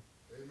upon him.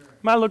 Amen.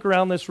 I look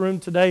around this room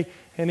today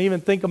and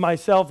even think of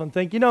myself and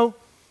think,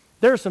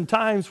 there are some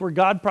times where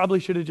God probably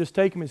should have just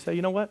taken me and say,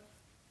 you know what?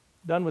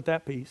 Done with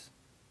that piece.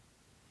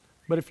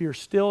 But if you're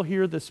still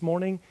here this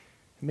morning,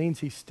 it means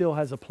he still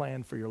has a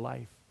plan for your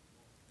life.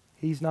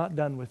 He's not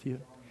done with you.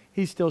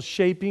 He's still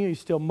shaping you. He's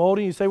still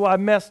molding you. You say, well, I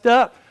messed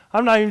up.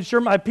 I'm not even sure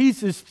my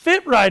pieces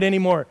fit right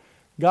anymore.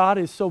 God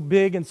is so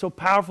big and so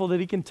powerful that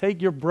he can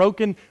take your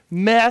broken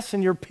mess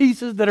and your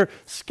pieces that are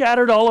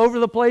scattered all over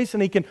the place,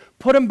 and he can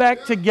put them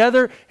back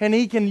together, and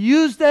he can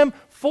use them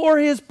for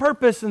his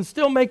purpose and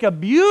still make a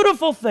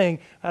beautiful thing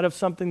out of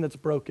something that's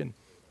broken.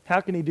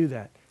 How can he do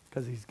that?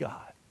 Because he's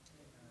God.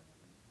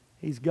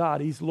 He's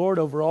God. He's Lord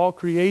over all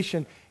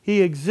creation.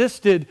 He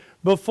existed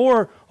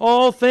before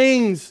all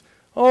things.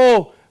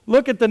 Oh,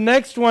 look at the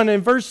next one.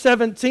 In verse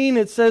 17,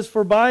 it says,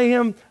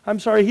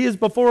 he is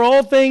before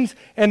all things,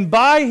 and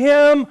by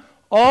him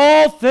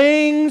all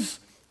things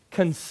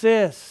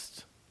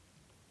consist.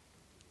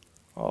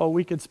 Oh,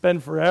 we could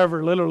spend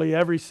forever. Literally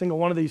every single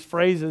one of these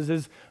phrases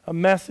is a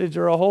message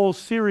or a whole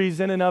series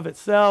in and of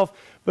itself.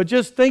 But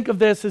just think of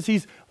this as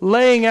he's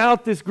laying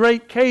out this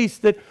great case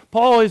that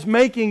Paul is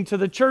making to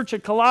the church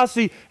at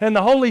Colossae, and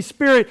the Holy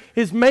Spirit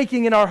is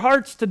making in our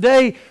hearts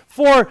today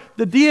for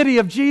the deity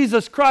of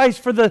Jesus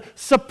Christ, for the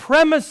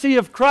supremacy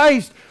of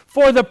Christ,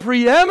 for the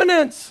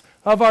preeminence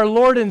of our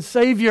Lord and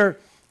Savior.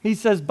 He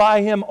says,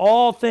 by him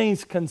all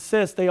things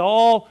consist. They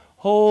all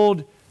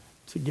hold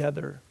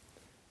together.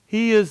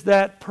 He is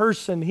that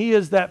person. He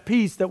is that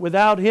piece that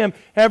without him,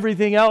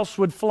 everything else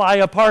would fly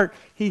apart.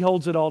 He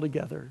holds it all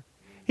together.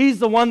 He's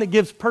the one that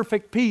gives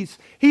perfect peace.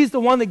 He's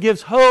the one that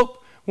gives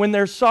hope when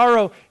there's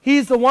sorrow.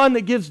 He's the one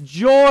that gives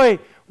joy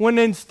when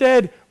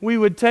instead we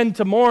would tend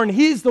to mourn.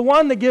 He's the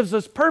one that gives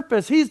us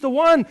purpose. He's the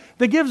one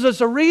that gives us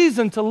a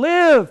reason to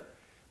live.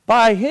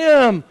 By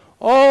him,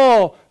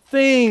 all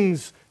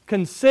things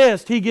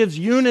consist. He gives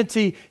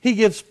unity. He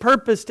gives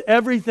purpose to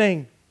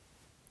everything.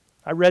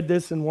 I read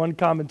this in one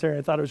commentary.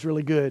 I thought it was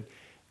really good.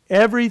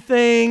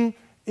 Everything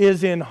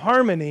is in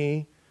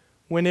harmony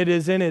when it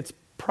is in its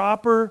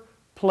proper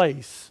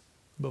place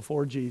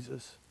before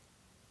Jesus.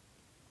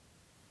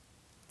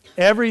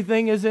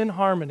 Everything is in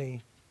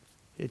harmony.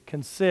 It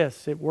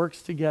consists, it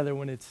works together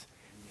when it's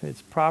in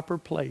its proper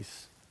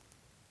place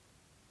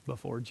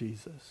before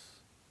Jesus.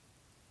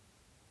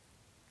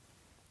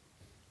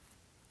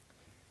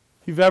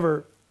 If you've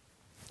ever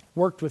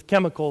worked with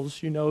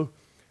chemicals, you know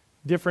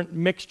different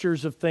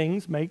mixtures of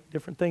things make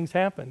different things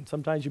happen.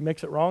 Sometimes you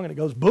mix it wrong and it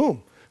goes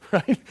boom,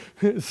 right?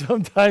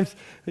 Sometimes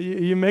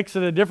you mix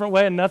it a different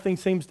way and nothing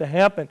seems to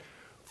happen.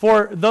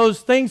 For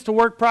those things to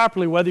work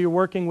properly, whether you're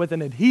working with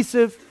an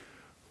adhesive,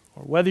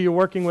 or whether you're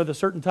working with a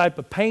certain type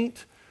of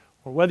paint,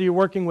 or whether you're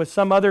working with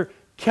some other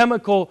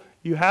chemical,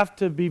 you have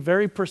to be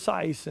very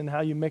precise in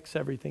how you mix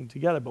everything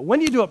together. But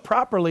when you do it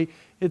properly,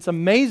 it's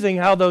amazing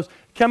how those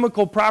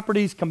chemical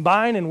properties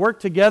combine and work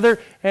together,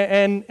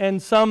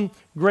 and some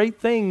great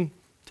thing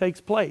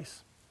takes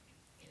place.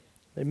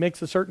 They mix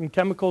the certain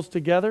chemicals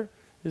together.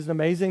 Isn't it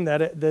amazing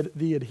that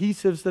the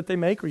adhesives that they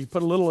make, where you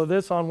put a little of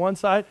this on one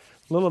side,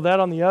 a little of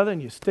that on the other,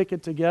 and you stick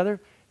it together,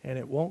 and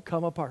it won't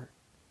come apart.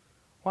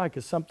 Why?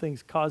 Because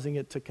something's causing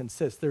it to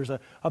consist. There's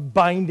a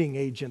binding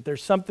agent.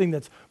 There's something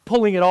that's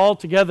pulling it all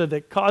together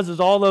that causes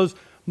all those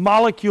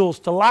molecules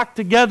to lock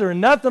together,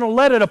 and nothing will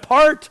let it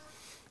apart.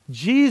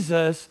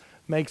 Jesus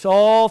makes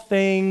all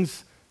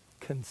things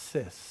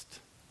consist.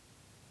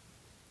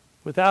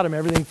 Without him,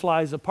 everything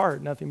flies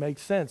apart. Nothing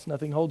makes sense.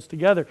 Nothing holds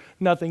together.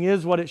 Nothing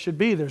is what it should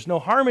be. There's no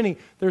harmony.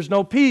 There's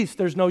no peace.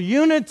 There's no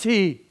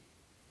unity.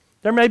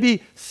 There may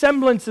be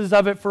semblances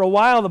of it for a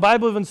while. The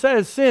Bible even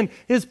says sin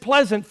is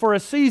pleasant for a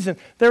season.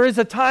 There is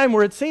a time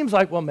where it seems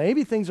like, well,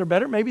 maybe things are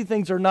better, maybe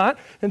things are not.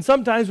 And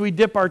sometimes we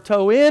dip our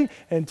toe in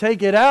and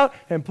take it out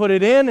and put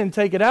it in and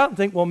take it out and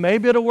think, well,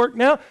 maybe it'll work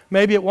now,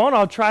 maybe it won't.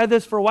 I'll try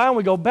this for a while. And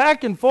we go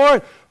back and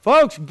forth.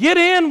 Folks, get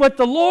in with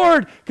the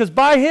Lord, because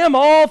by him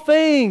all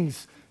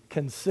things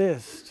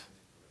consist.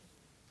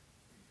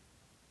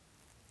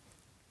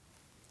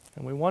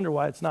 And we wonder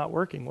why it's not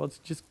working. Well, it's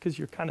just because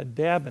you're kind of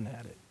dabbing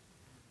at it.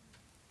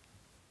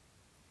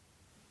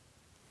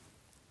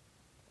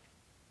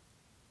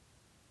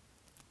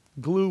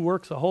 Glue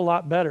works a whole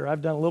lot better.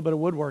 I've done a little bit of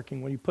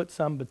woodworking when you put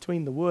some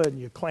between the wood and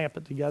you clamp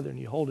it together and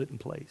you hold it in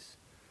place.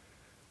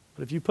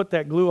 But if you put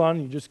that glue on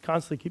and you just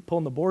constantly keep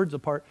pulling the boards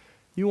apart,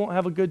 you won't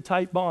have a good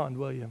tight bond,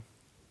 will you?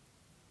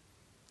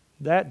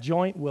 That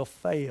joint will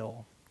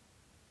fail.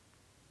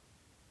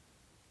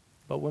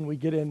 But when we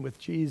get in with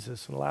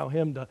Jesus and allow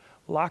him to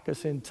lock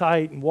us in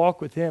tight and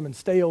walk with him and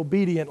stay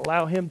obedient,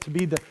 allow him to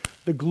be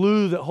the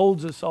glue that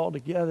holds us all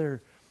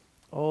together,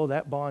 oh,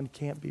 that bond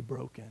can't be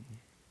broken.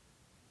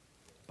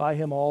 By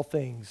him all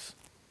things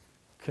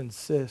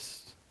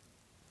consist.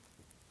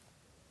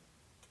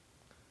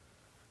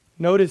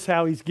 Notice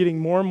how he's getting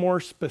more and more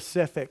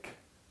specific.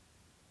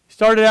 He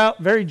started out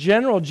very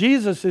general.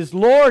 Jesus is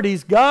Lord.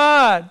 He's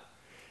God.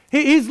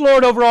 He's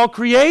Lord over all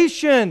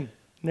creation.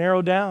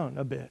 Narrow down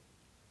a bit.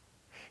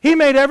 He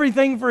made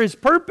everything for his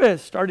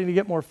purpose. Starting to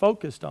get more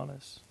focused on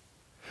us.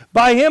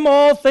 By him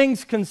all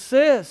things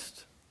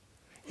consist.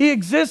 He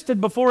existed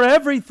before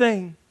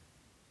everything.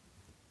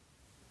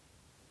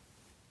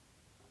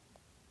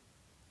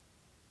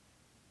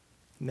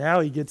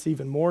 Now he gets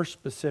even more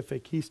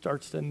specific. He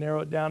starts to narrow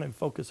it down and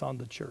focus on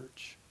the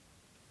church.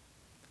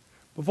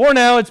 Before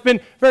now, it's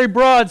been very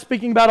broad,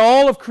 speaking about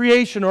all of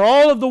creation or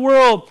all of the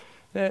world.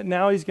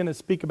 Now he's going to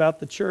speak about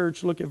the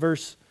church. Look at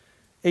verse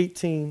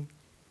 18.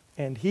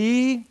 And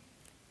he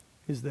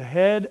is the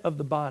head of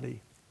the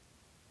body,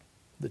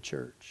 the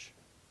church.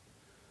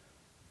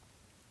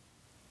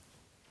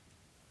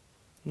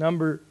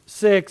 Number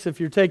 6, if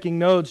you're taking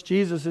notes,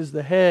 Jesus is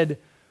the head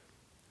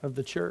of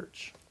the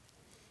church.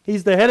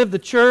 He's the head of the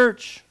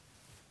church.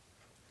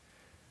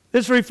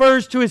 This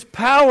refers to his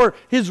power,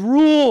 his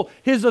rule,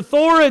 his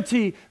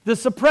authority, the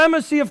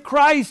supremacy of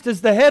Christ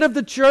as the head of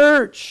the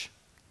church.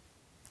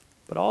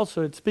 But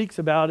also it speaks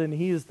about, and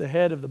he is the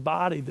head of the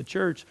body, the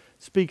church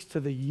speaks to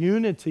the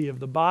unity of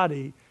the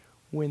body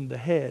when the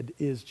head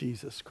is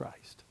Jesus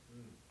Christ.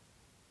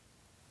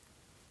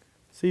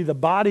 See, the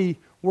body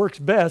works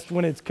best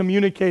when it's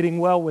communicating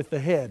well with the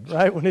head,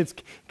 right? When it's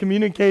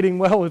communicating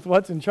well with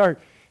what's in charge.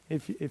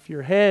 If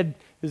your head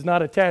is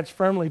not attached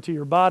firmly to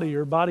your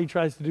body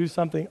tries to do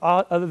something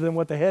other than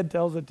what the head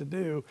tells it to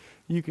do,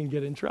 you can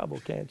get in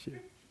trouble, can't you?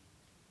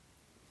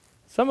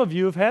 Some of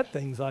you have had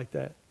things like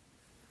that.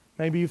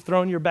 Maybe you've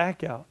thrown your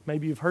back out.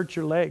 Maybe you've hurt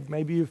your leg.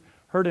 Maybe you've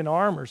hurt an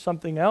arm or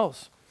something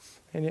else.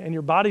 And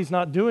your body's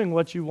not doing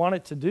what you want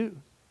it to do.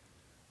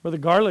 Brother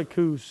Garlick,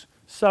 who's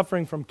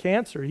suffering from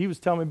cancer, he was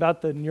telling me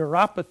about the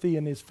neuropathy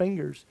in his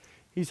fingers.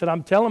 He said,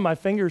 I'm telling my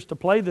fingers to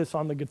play this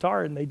on the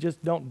guitar and they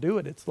just don't do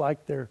it. It's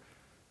like they're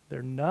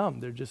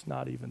numb. They're just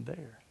not even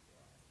there.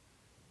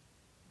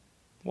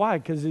 Why?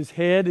 Because his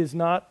head is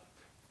not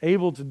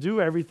able to do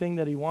everything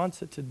that he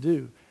wants it to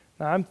do.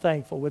 Now, I'm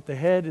thankful with the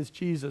head is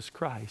Jesus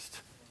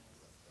Christ.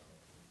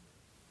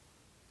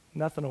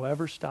 Nothing will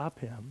ever stop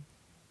him.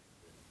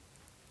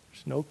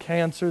 There's no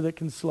cancer that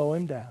can slow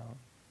him down.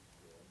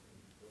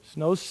 There's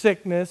no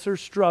sickness or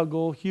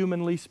struggle,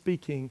 humanly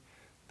speaking,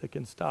 that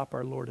can stop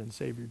our Lord and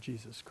Savior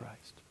Jesus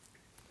Christ.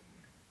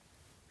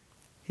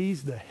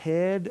 He's the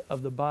head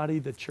of the body,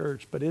 the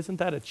church. But isn't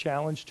that a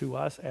challenge to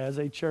us as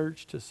a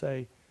church to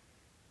say,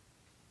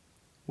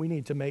 we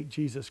need to make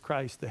Jesus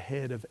Christ the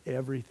head of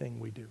everything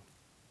we do?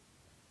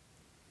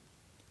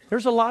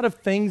 There's a lot of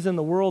things in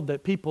the world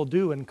that people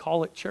do and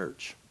call it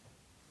church.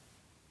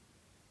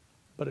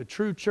 But a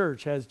true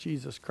church has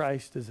Jesus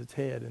Christ as its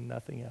head and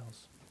nothing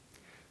else.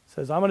 It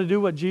says, I'm going to do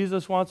what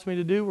Jesus wants me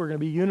to do. We're going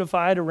to be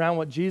unified around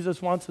what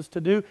Jesus wants us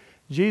to do.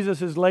 Jesus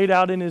has laid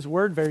out in His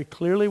Word very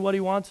clearly what He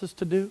wants us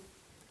to do.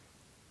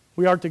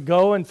 We are to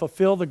go and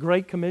fulfill the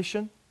Great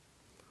Commission,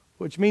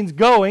 which means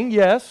going,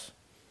 yes.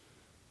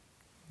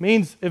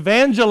 Means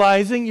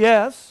evangelizing,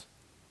 yes.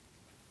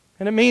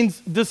 And it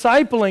means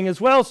discipling as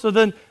well, so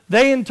then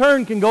they in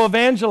turn can go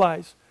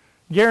evangelize.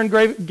 Garen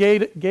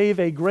gave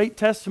a great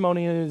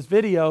testimony in his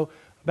video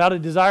about a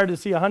desire to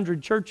see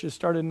 100 churches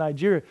started in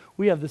Nigeria.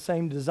 We have the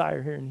same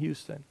desire here in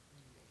Houston.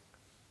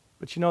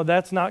 But you know,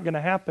 that's not going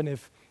to happen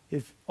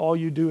if all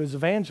you do is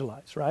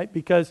evangelize, right?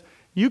 Because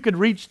you could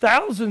reach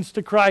thousands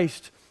to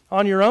Christ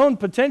on your own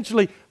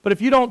potentially, but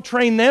if you don't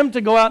train them to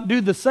go out and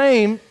do the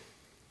same,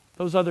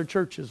 those other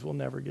churches will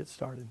never get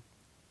started.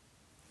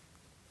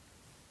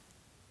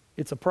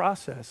 It's a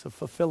process of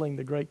fulfilling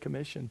the Great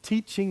Commission,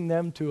 teaching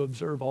them to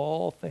observe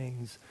all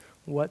things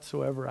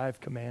whatsoever I've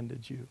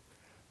commanded you.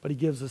 But He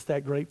gives us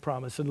that great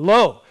promise. And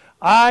lo,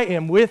 I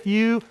am with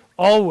you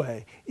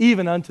always,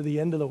 even unto the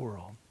end of the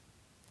world.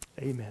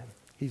 Amen.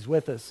 He's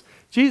with us.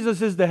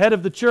 Jesus is the head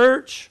of the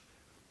church.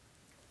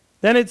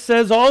 Then it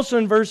says also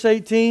in verse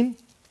 18,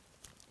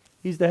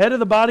 He's the head of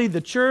the body, the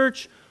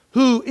church,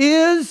 who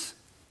is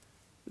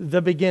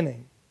the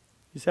beginning.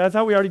 You see, I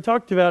thought we already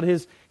talked about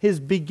His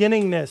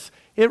beginningness.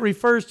 It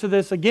refers to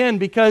this again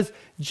because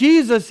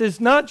Jesus is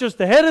not just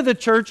the head of the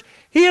church,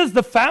 He is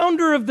the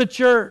founder of the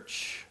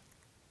church.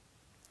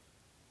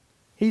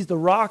 He's the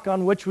rock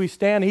on which we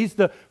stand. He's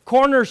the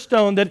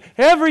cornerstone that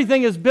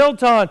everything is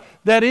built on,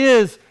 that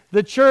is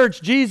the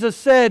church. Jesus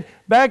said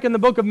back in the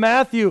book of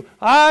Matthew,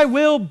 I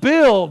will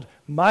build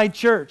my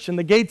church, and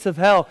the gates of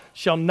hell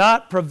shall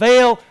not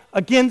prevail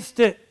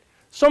against it.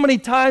 So many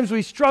times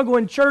we struggle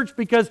in church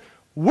because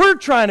we're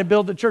trying to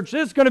build the church.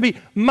 This is going to be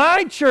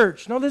my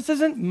church. No, this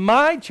isn't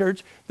my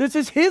church. This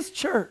is His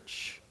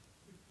church.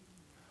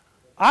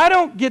 I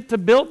don't get to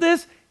build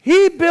this.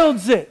 He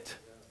builds it.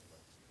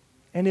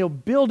 And He'll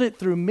build it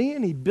through me,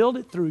 and He'll build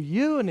it through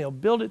you, and He'll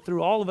build it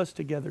through all of us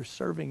together,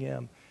 serving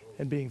Him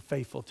and being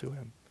faithful to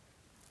Him.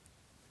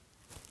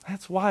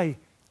 That's why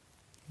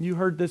you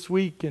heard this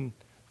week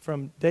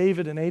from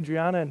David and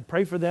Adriana, and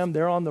pray for them.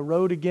 They're on the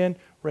road again,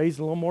 raise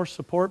a little more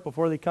support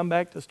before they come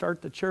back to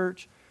start the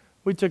church.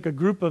 We took a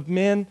group of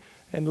men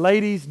and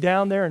ladies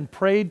down there and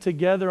prayed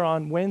together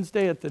on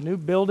Wednesday at the new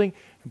building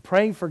and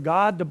praying for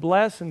God to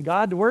bless and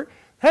God to work.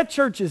 That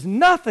church is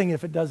nothing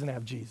if it doesn't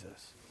have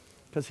Jesus,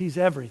 because He's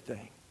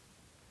everything.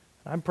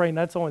 I'm praying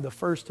that's only the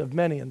first of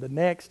many, and the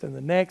next and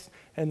the next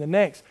and the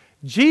next.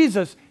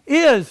 Jesus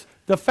is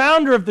the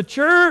founder of the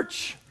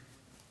church.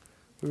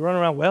 We run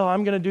around, well,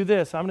 I'm going to do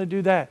this, I'm going to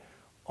do that.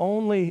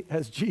 Only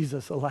as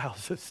Jesus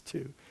allows us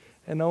to,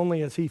 and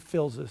only as He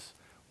fills us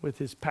with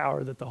His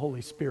power that the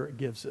Holy Spirit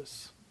gives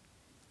us.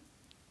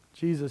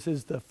 Jesus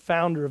is the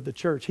founder of the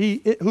church.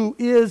 He who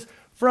is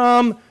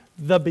from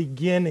the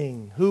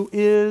beginning. Who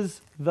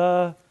is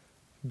the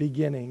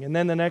beginning. And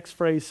then the next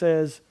phrase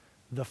says,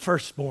 the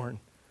firstborn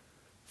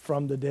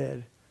from the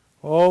dead.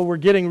 Oh, we're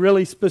getting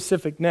really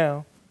specific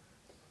now.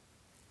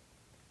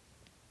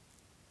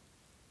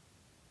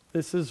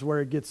 This is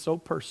where it gets so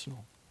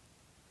personal.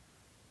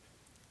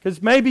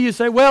 Because maybe you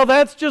say, well,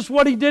 that's just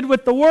what He did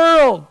with the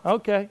world.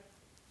 Okay.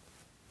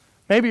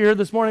 Maybe you're here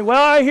this morning,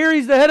 well, I hear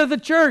He's the head of the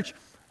church.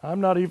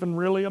 I'm not even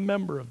really a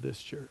member of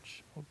this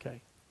church.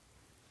 Okay.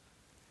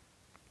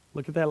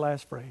 Look at that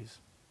last phrase.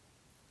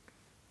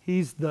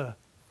 He's the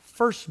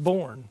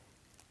firstborn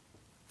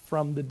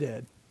from the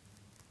dead.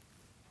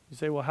 You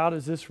say, well, how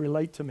does this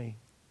relate to me?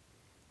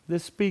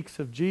 This speaks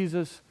of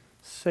Jesus'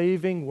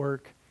 saving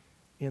work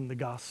in the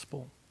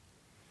gospel.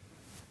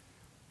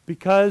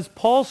 Because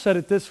Paul said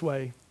it this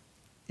way,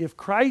 if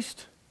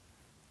Christ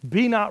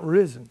be not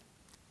risen,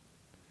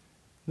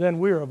 then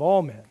we are of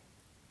all men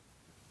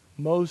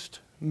most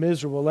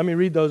miserable. Let me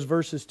read those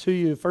verses to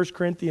you. 1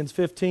 Corinthians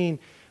 15,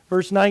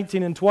 verse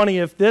 19 and 20.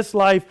 If this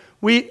life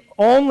we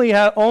only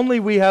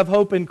have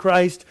hope in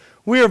Christ,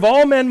 we are of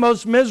all men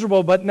most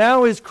miserable, but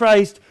now is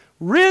Christ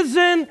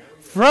risen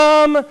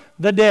from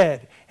the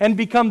dead and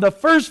become the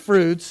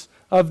firstfruits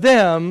of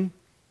them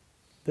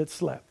that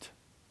slept.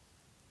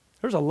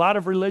 There's a lot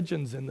of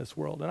religions in this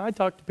world, and I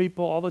talk to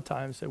people all the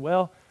time and say,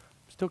 well,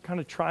 I'm still kind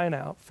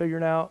of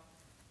figuring out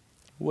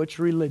which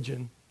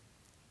religion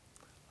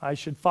I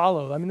should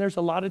follow. I mean, there's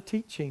a lot of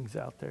teachings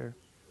out there.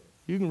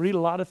 You can read a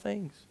lot of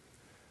things.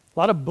 A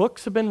lot of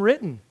books have been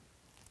written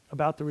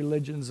about the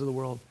religions of the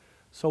world.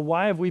 So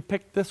why have we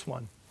picked this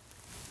one?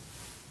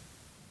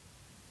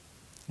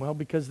 Well,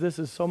 because this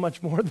is so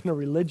much more than a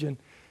religion.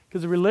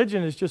 Because a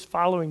religion is just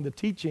following the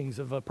teachings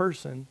of a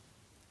person.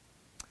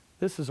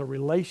 This is a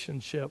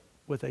relationship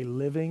with a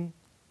living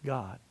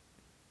God.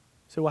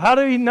 So, well, how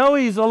do we know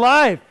He's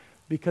alive?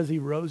 Because He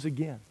rose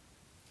again.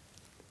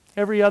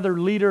 Every other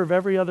leader of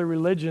every other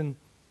religion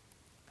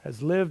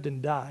has lived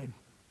and died,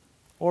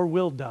 or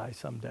will die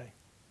someday,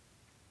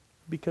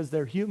 because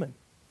they're human.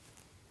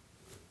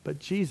 But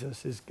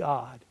Jesus is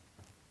God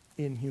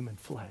in human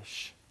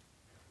flesh.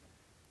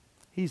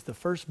 He's the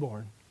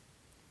firstborn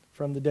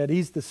from the dead.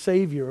 He's the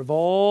Savior of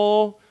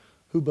all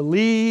who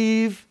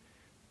believe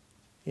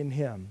in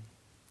Him.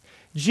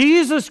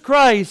 Jesus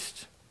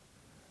Christ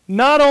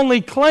not only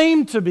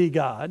claimed to be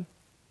God,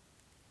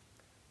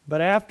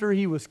 but after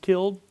He was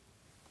killed,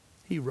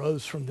 He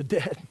rose from the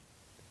dead.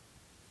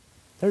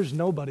 There's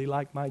nobody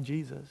like my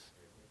Jesus.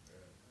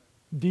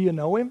 Do you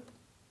know Him?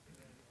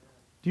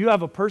 Do you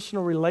have a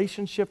personal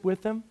relationship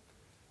with Him?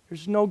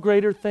 There's no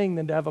greater thing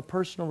than to have a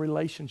personal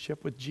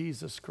relationship with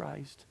Jesus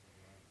Christ.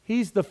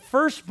 He's the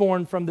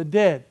firstborn from the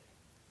dead.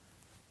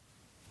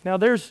 Now,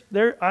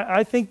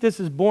 I think this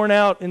is borne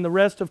out in the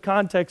rest of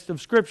context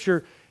of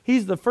Scripture.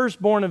 He's the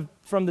firstborn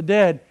from the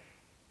dead.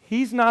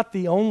 He's not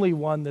the only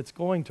one that's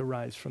going to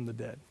rise from the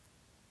dead.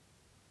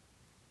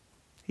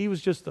 He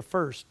was just the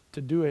first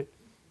to do it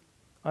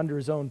under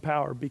His own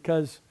power,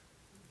 because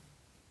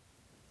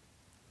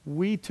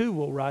we too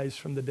will rise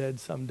from the dead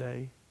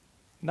someday,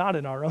 not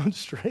in our own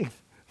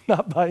strength,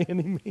 not by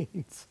any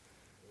means.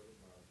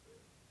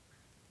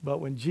 But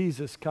when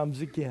Jesus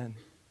comes again,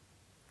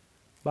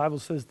 the Bible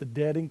says the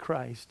dead in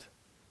Christ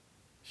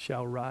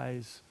shall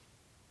rise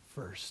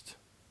first.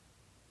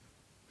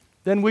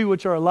 Then we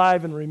which are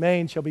alive and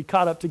remain shall be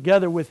caught up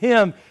together with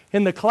Him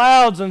in the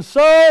clouds, and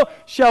so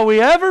shall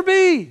we ever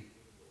be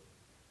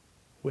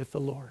with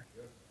the Lord.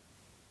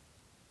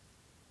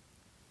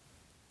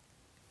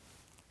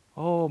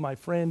 Oh, my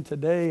friend,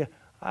 today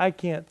I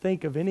can't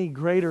think of any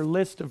greater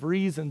list of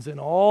reasons in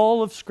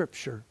all of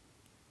Scripture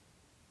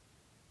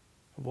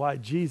of why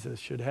Jesus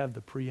should have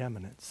the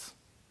preeminence,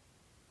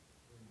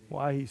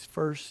 why He's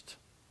first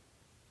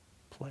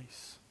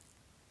place.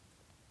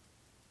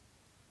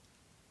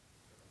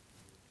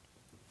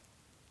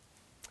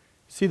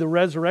 See, the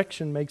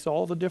resurrection makes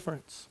all the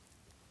difference.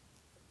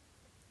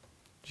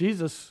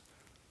 Jesus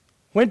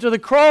went to the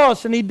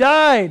cross and He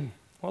died.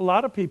 Well, a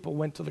lot of people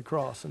went to the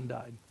cross and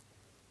died.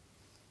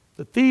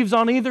 The thieves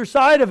on either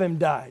side of Him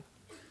died.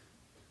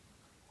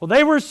 Well,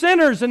 they were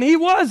sinners and He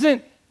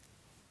wasn't.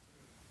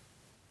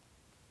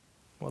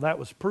 Well, that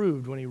was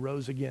proved when He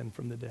rose again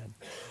from the dead.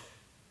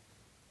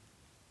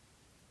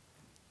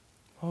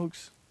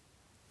 Folks,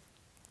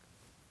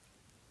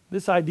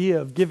 this idea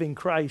of giving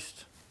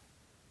Christ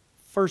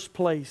first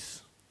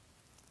place,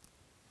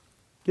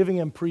 giving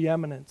Him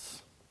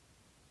preeminence,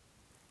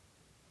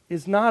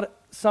 is not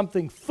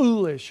something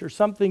foolish or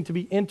something to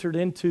be entered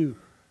into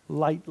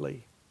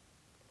lightly.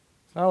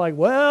 It's not like,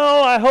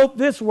 well, I hope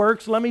this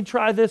works. Let me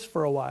try this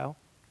for a while.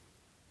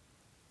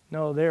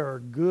 No, there are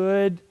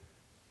good,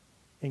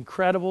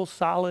 incredible,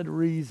 solid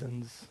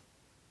reasons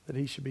that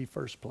He should be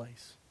first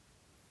place.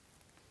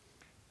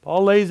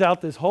 Paul lays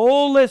out this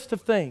whole list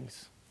of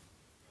things.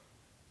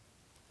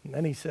 And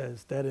then he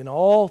says that in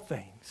all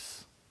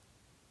things,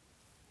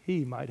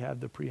 He might have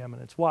the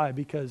preeminence. Why?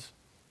 Because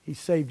He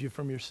saved you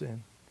from your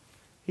sin.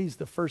 He's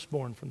the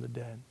firstborn from the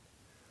dead.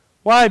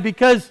 Why?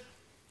 Because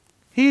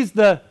He's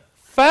the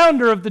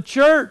founder of the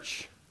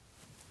church.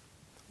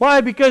 Why?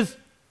 Because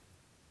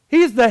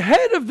He's the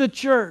head of the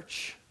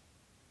church.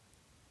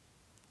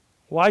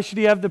 Why should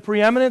He have the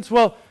preeminence?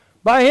 Well,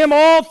 by Him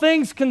all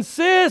things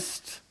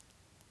consist.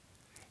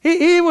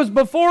 He was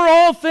before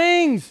all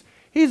things.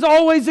 He's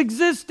always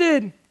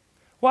existed.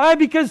 Why?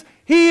 Because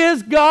He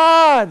is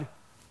God.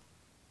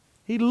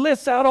 He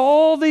lists out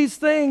all these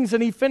things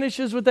and He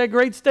finishes with that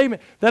great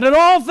statement that in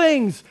all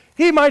things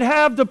He might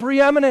have the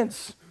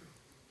preeminence.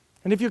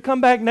 And if you come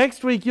back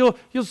next week, you'll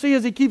see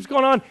as he keeps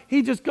going on,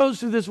 he just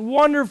goes through this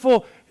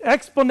wonderful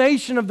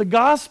explanation of the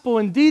gospel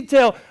in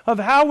detail of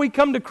how we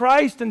come to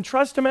Christ and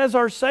trust Him as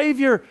our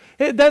Savior.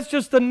 That's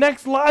just the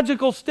next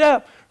logical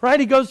step, right?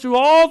 He goes through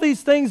all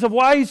these things of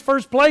why He's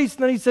first place,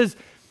 and then He says,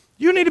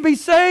 you need to be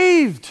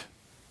saved.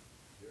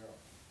 Yeah.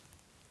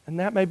 And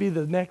that may be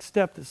the next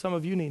step that some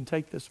of you need to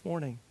take this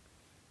morning.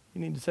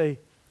 You need to say,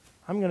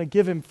 I'm going to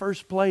give Him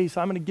first place.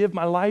 I'm going to give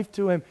my life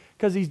to Him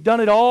because He's done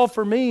it all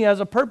for me as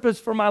a purpose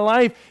for my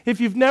life.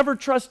 If you've never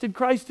trusted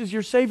Christ as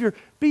your Savior,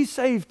 be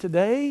saved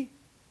today.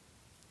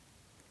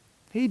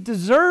 He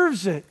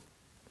deserves it.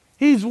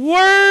 He's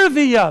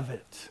worthy of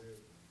it.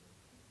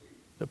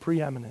 The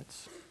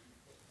preeminence.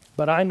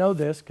 But I know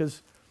this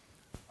because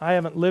I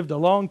haven't lived a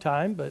long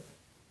time, but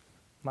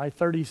my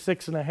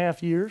 36 and a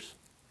half years,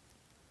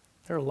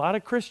 there are a lot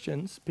of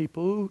Christians,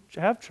 people who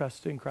have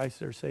trusted in Christ as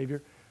their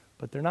Savior,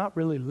 but they're not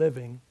really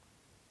living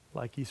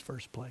like He's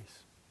first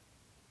place.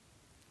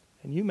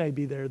 And you may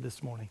be there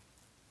this morning.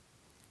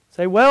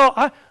 Say,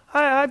 well,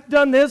 I've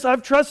done this.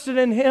 I've trusted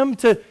in Him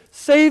to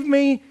save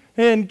me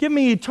and give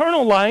me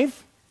eternal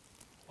life.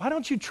 Why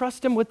don't you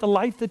trust Him with the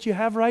life that you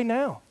have right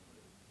now?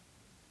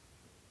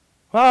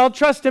 Well, I'll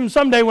trust him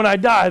someday when I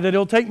die that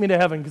he'll take me to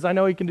heaven because I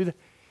know he can do that.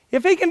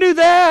 If he can do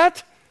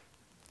that,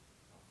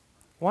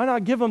 why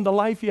not give him the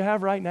life you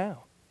have right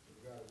now?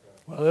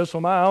 Well, this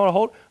one,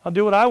 I'll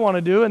do what I want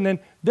to do, and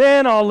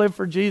then I'll live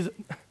for Jesus.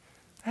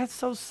 That's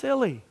so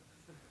silly.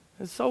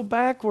 It's so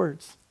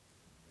backwards.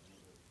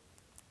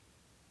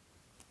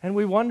 And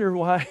we wonder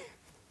why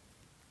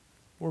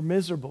we're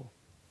miserable.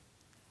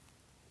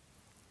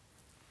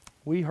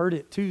 We heard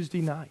it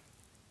Tuesday night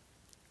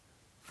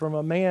from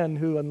a man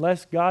who,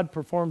 unless God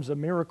performs a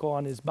miracle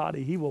on his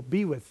body, he will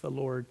be with the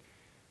Lord.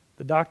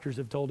 The doctors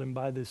have told him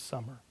by this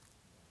summer.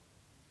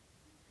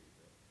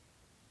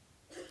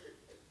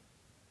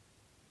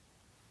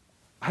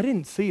 I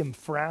didn't see him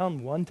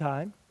frown one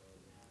time.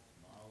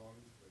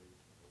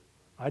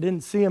 I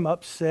didn't see him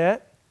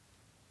upset.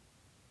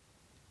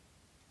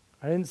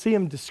 I didn't see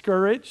him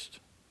discouraged.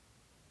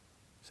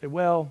 Say,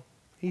 well,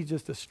 he's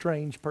just a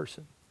strange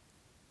person.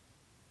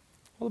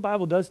 Well, the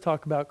Bible does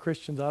talk about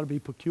Christians ought to be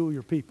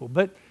peculiar people,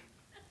 but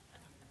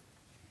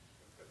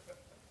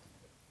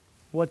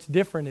what's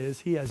different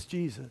is he has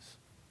Jesus.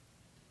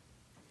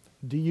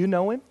 Do you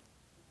know him?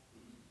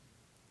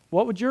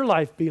 What would your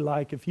life be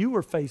like if you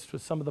were faced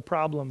with some of the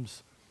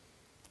problems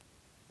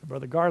that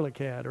Brother Garlic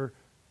had, or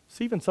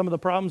even some of the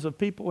problems of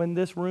people in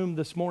this room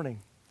this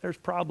morning? There's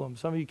problems.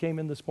 Some of you came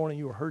in this morning,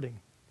 you were hurting.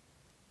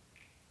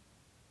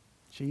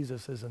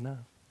 Jesus is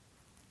enough.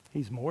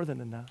 He's more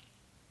than enough.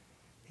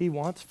 He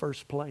wants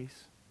first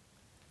place.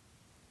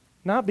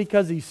 Not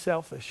because he's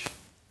selfish,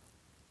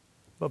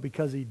 but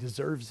because he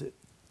deserves it.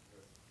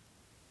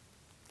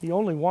 He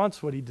only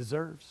wants what he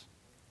deserves.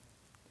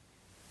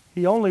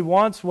 He only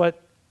wants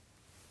what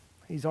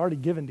he's already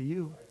given to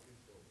you.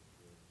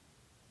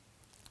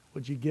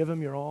 Would you give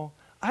him your all?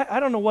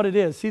 I don't know what it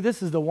is. See,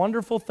 this is the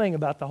wonderful thing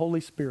about the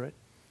Holy Spirit.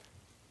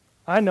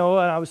 I know,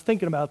 and I was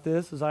thinking about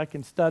this as I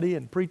can study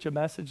and preach a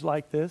message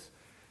like this.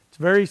 It's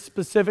very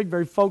specific,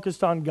 very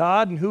focused on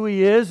God and who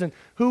he is and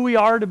who we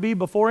are to be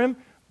before him.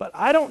 But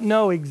I don't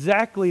know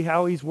exactly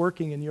how he's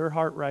working in your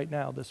heart right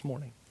now this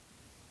morning.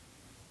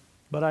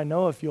 But I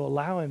know if you'll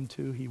allow him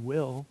to, he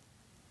will.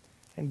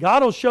 And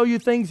God will show you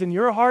things in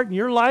your heart and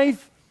your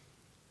life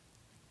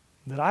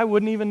that I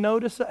wouldn't even know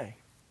to say.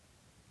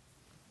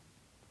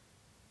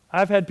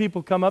 I've had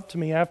people come up to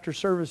me after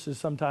services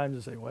sometimes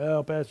and say,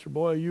 well, Pastor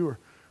Boy, you were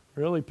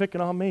really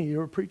picking on me. You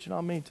were preaching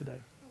on me today.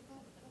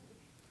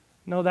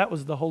 No, that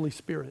was the Holy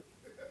Spirit.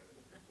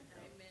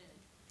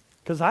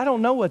 Because I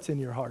don't know what's in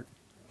your heart.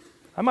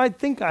 I might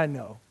think I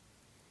know,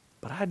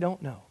 but I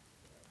don't know.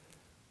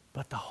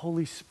 But the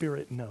Holy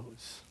Spirit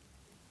knows.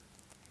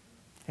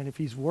 And if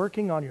he's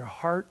working on your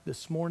heart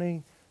this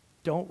morning,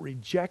 don't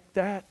reject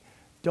that.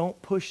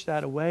 Don't push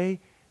that away.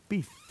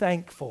 Be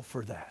thankful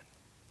for that.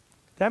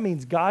 That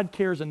means God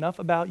cares enough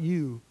about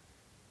you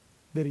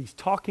that he's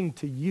talking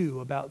to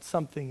you about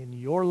something in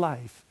your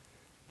life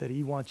that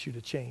he wants you to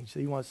change.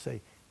 That he wants to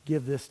say,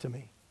 give this to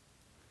me.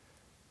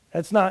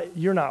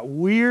 You're not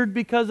weird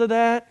because of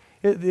that.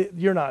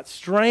 You're not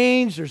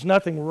strange. There's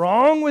nothing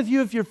wrong with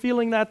you if you're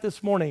feeling that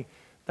this morning.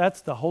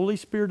 That's the Holy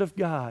Spirit of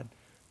God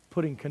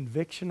putting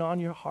conviction on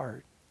your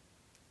heart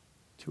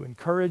to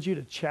encourage you,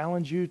 to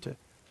challenge you, to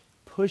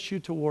push you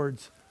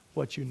towards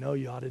what you know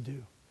you ought to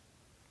do.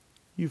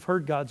 You've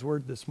heard God's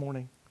word this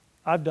morning.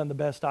 I've done the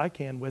best I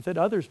can with it.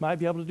 Others might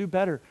be able to do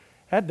better.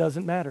 That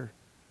doesn't matter.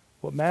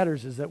 What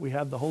matters is that we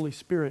have the Holy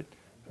Spirit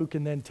who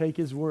can then take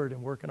his word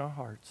and work in our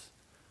hearts.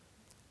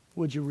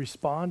 Would you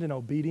respond in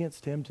obedience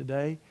to him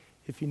today?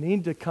 If you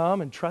need to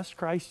come and trust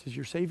Christ as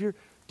your Savior,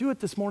 do it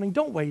this morning.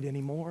 Don't wait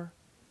anymore.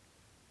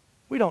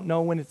 We don't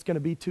know when it's going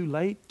to be too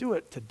late. Do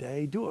it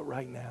today. Do it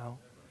right now.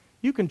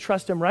 You can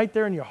trust him right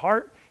there in your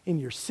heart, in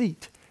your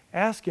seat.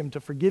 Ask him to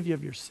forgive you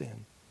of your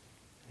sin.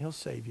 He'll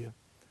save you.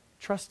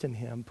 Trust in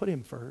him. Put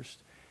him first.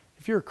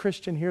 If you're a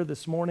Christian here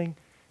this morning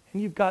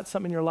and you've got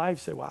something in your life,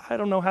 say, well, I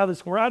don't know how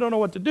this works. I don't know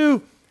what to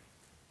do.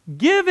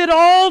 Give it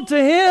all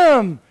to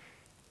him.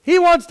 He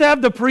wants to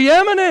have the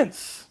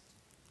preeminence.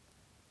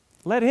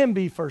 Let him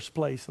be first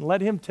place and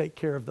let him take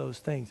care of those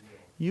things.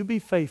 You be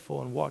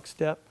faithful and walk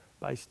step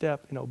by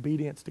step in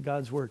obedience to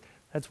God's word.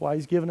 That's why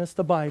he's given us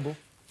the Bible.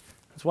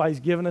 That's why he's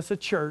given us a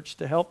church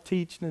to help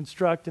teach and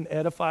instruct and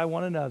edify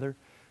one another.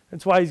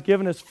 That's why he's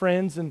given us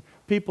friends and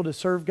people to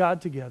serve God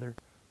together.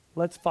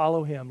 Let's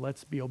follow him.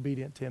 Let's be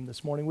obedient to him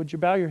this morning. Would you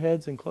bow your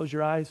heads and close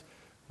your eyes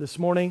this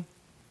morning?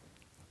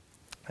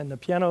 And the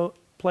piano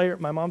player,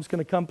 my mom's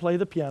going to come play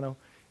the piano.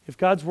 If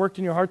God's worked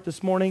in your heart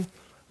this morning,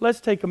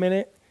 let's take a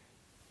minute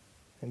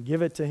and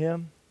give it to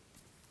him.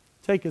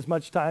 Take as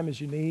much time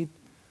as you need.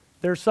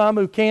 There are some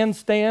who can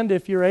stand.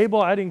 If you're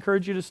able, I'd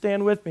encourage you to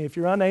stand with me. If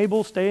you're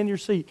unable, stay in your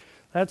seat.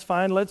 That's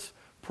fine. Let's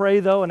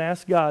pray, though, and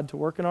ask God to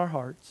work in our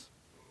hearts.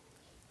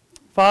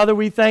 Father,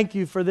 we thank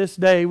you for this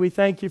day. We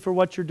thank you for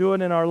what you're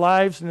doing in our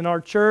lives and in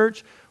our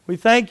church. We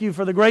thank you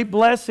for the great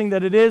blessing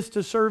that it is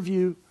to serve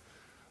you.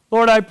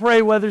 Lord, I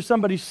pray whether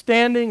somebody's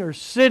standing or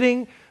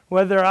sitting,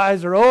 whether their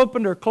eyes are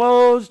opened or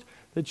closed,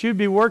 that you'd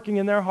be working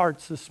in their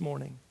hearts this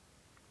morning.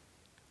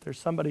 If there's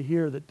somebody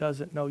here that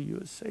doesn't know you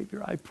as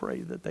Savior, I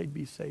pray that they'd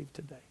be saved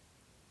today.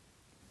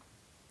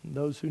 And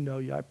those who know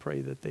you, I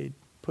pray that they'd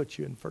put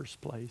you in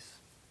first place.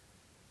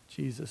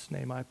 In Jesus'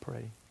 name I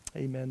pray.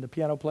 Amen. The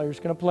piano player's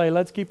going to play.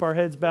 Let's keep our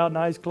heads bowed and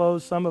eyes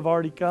closed. Some have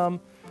already come.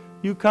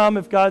 You come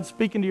if God's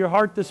speaking to your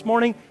heart this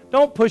morning.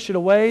 Don't push it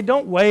away.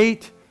 Don't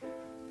wait.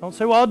 Don't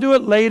say, well, I'll do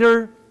it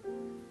later.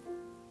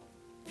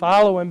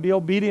 Follow Him. Be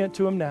obedient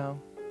to Him now.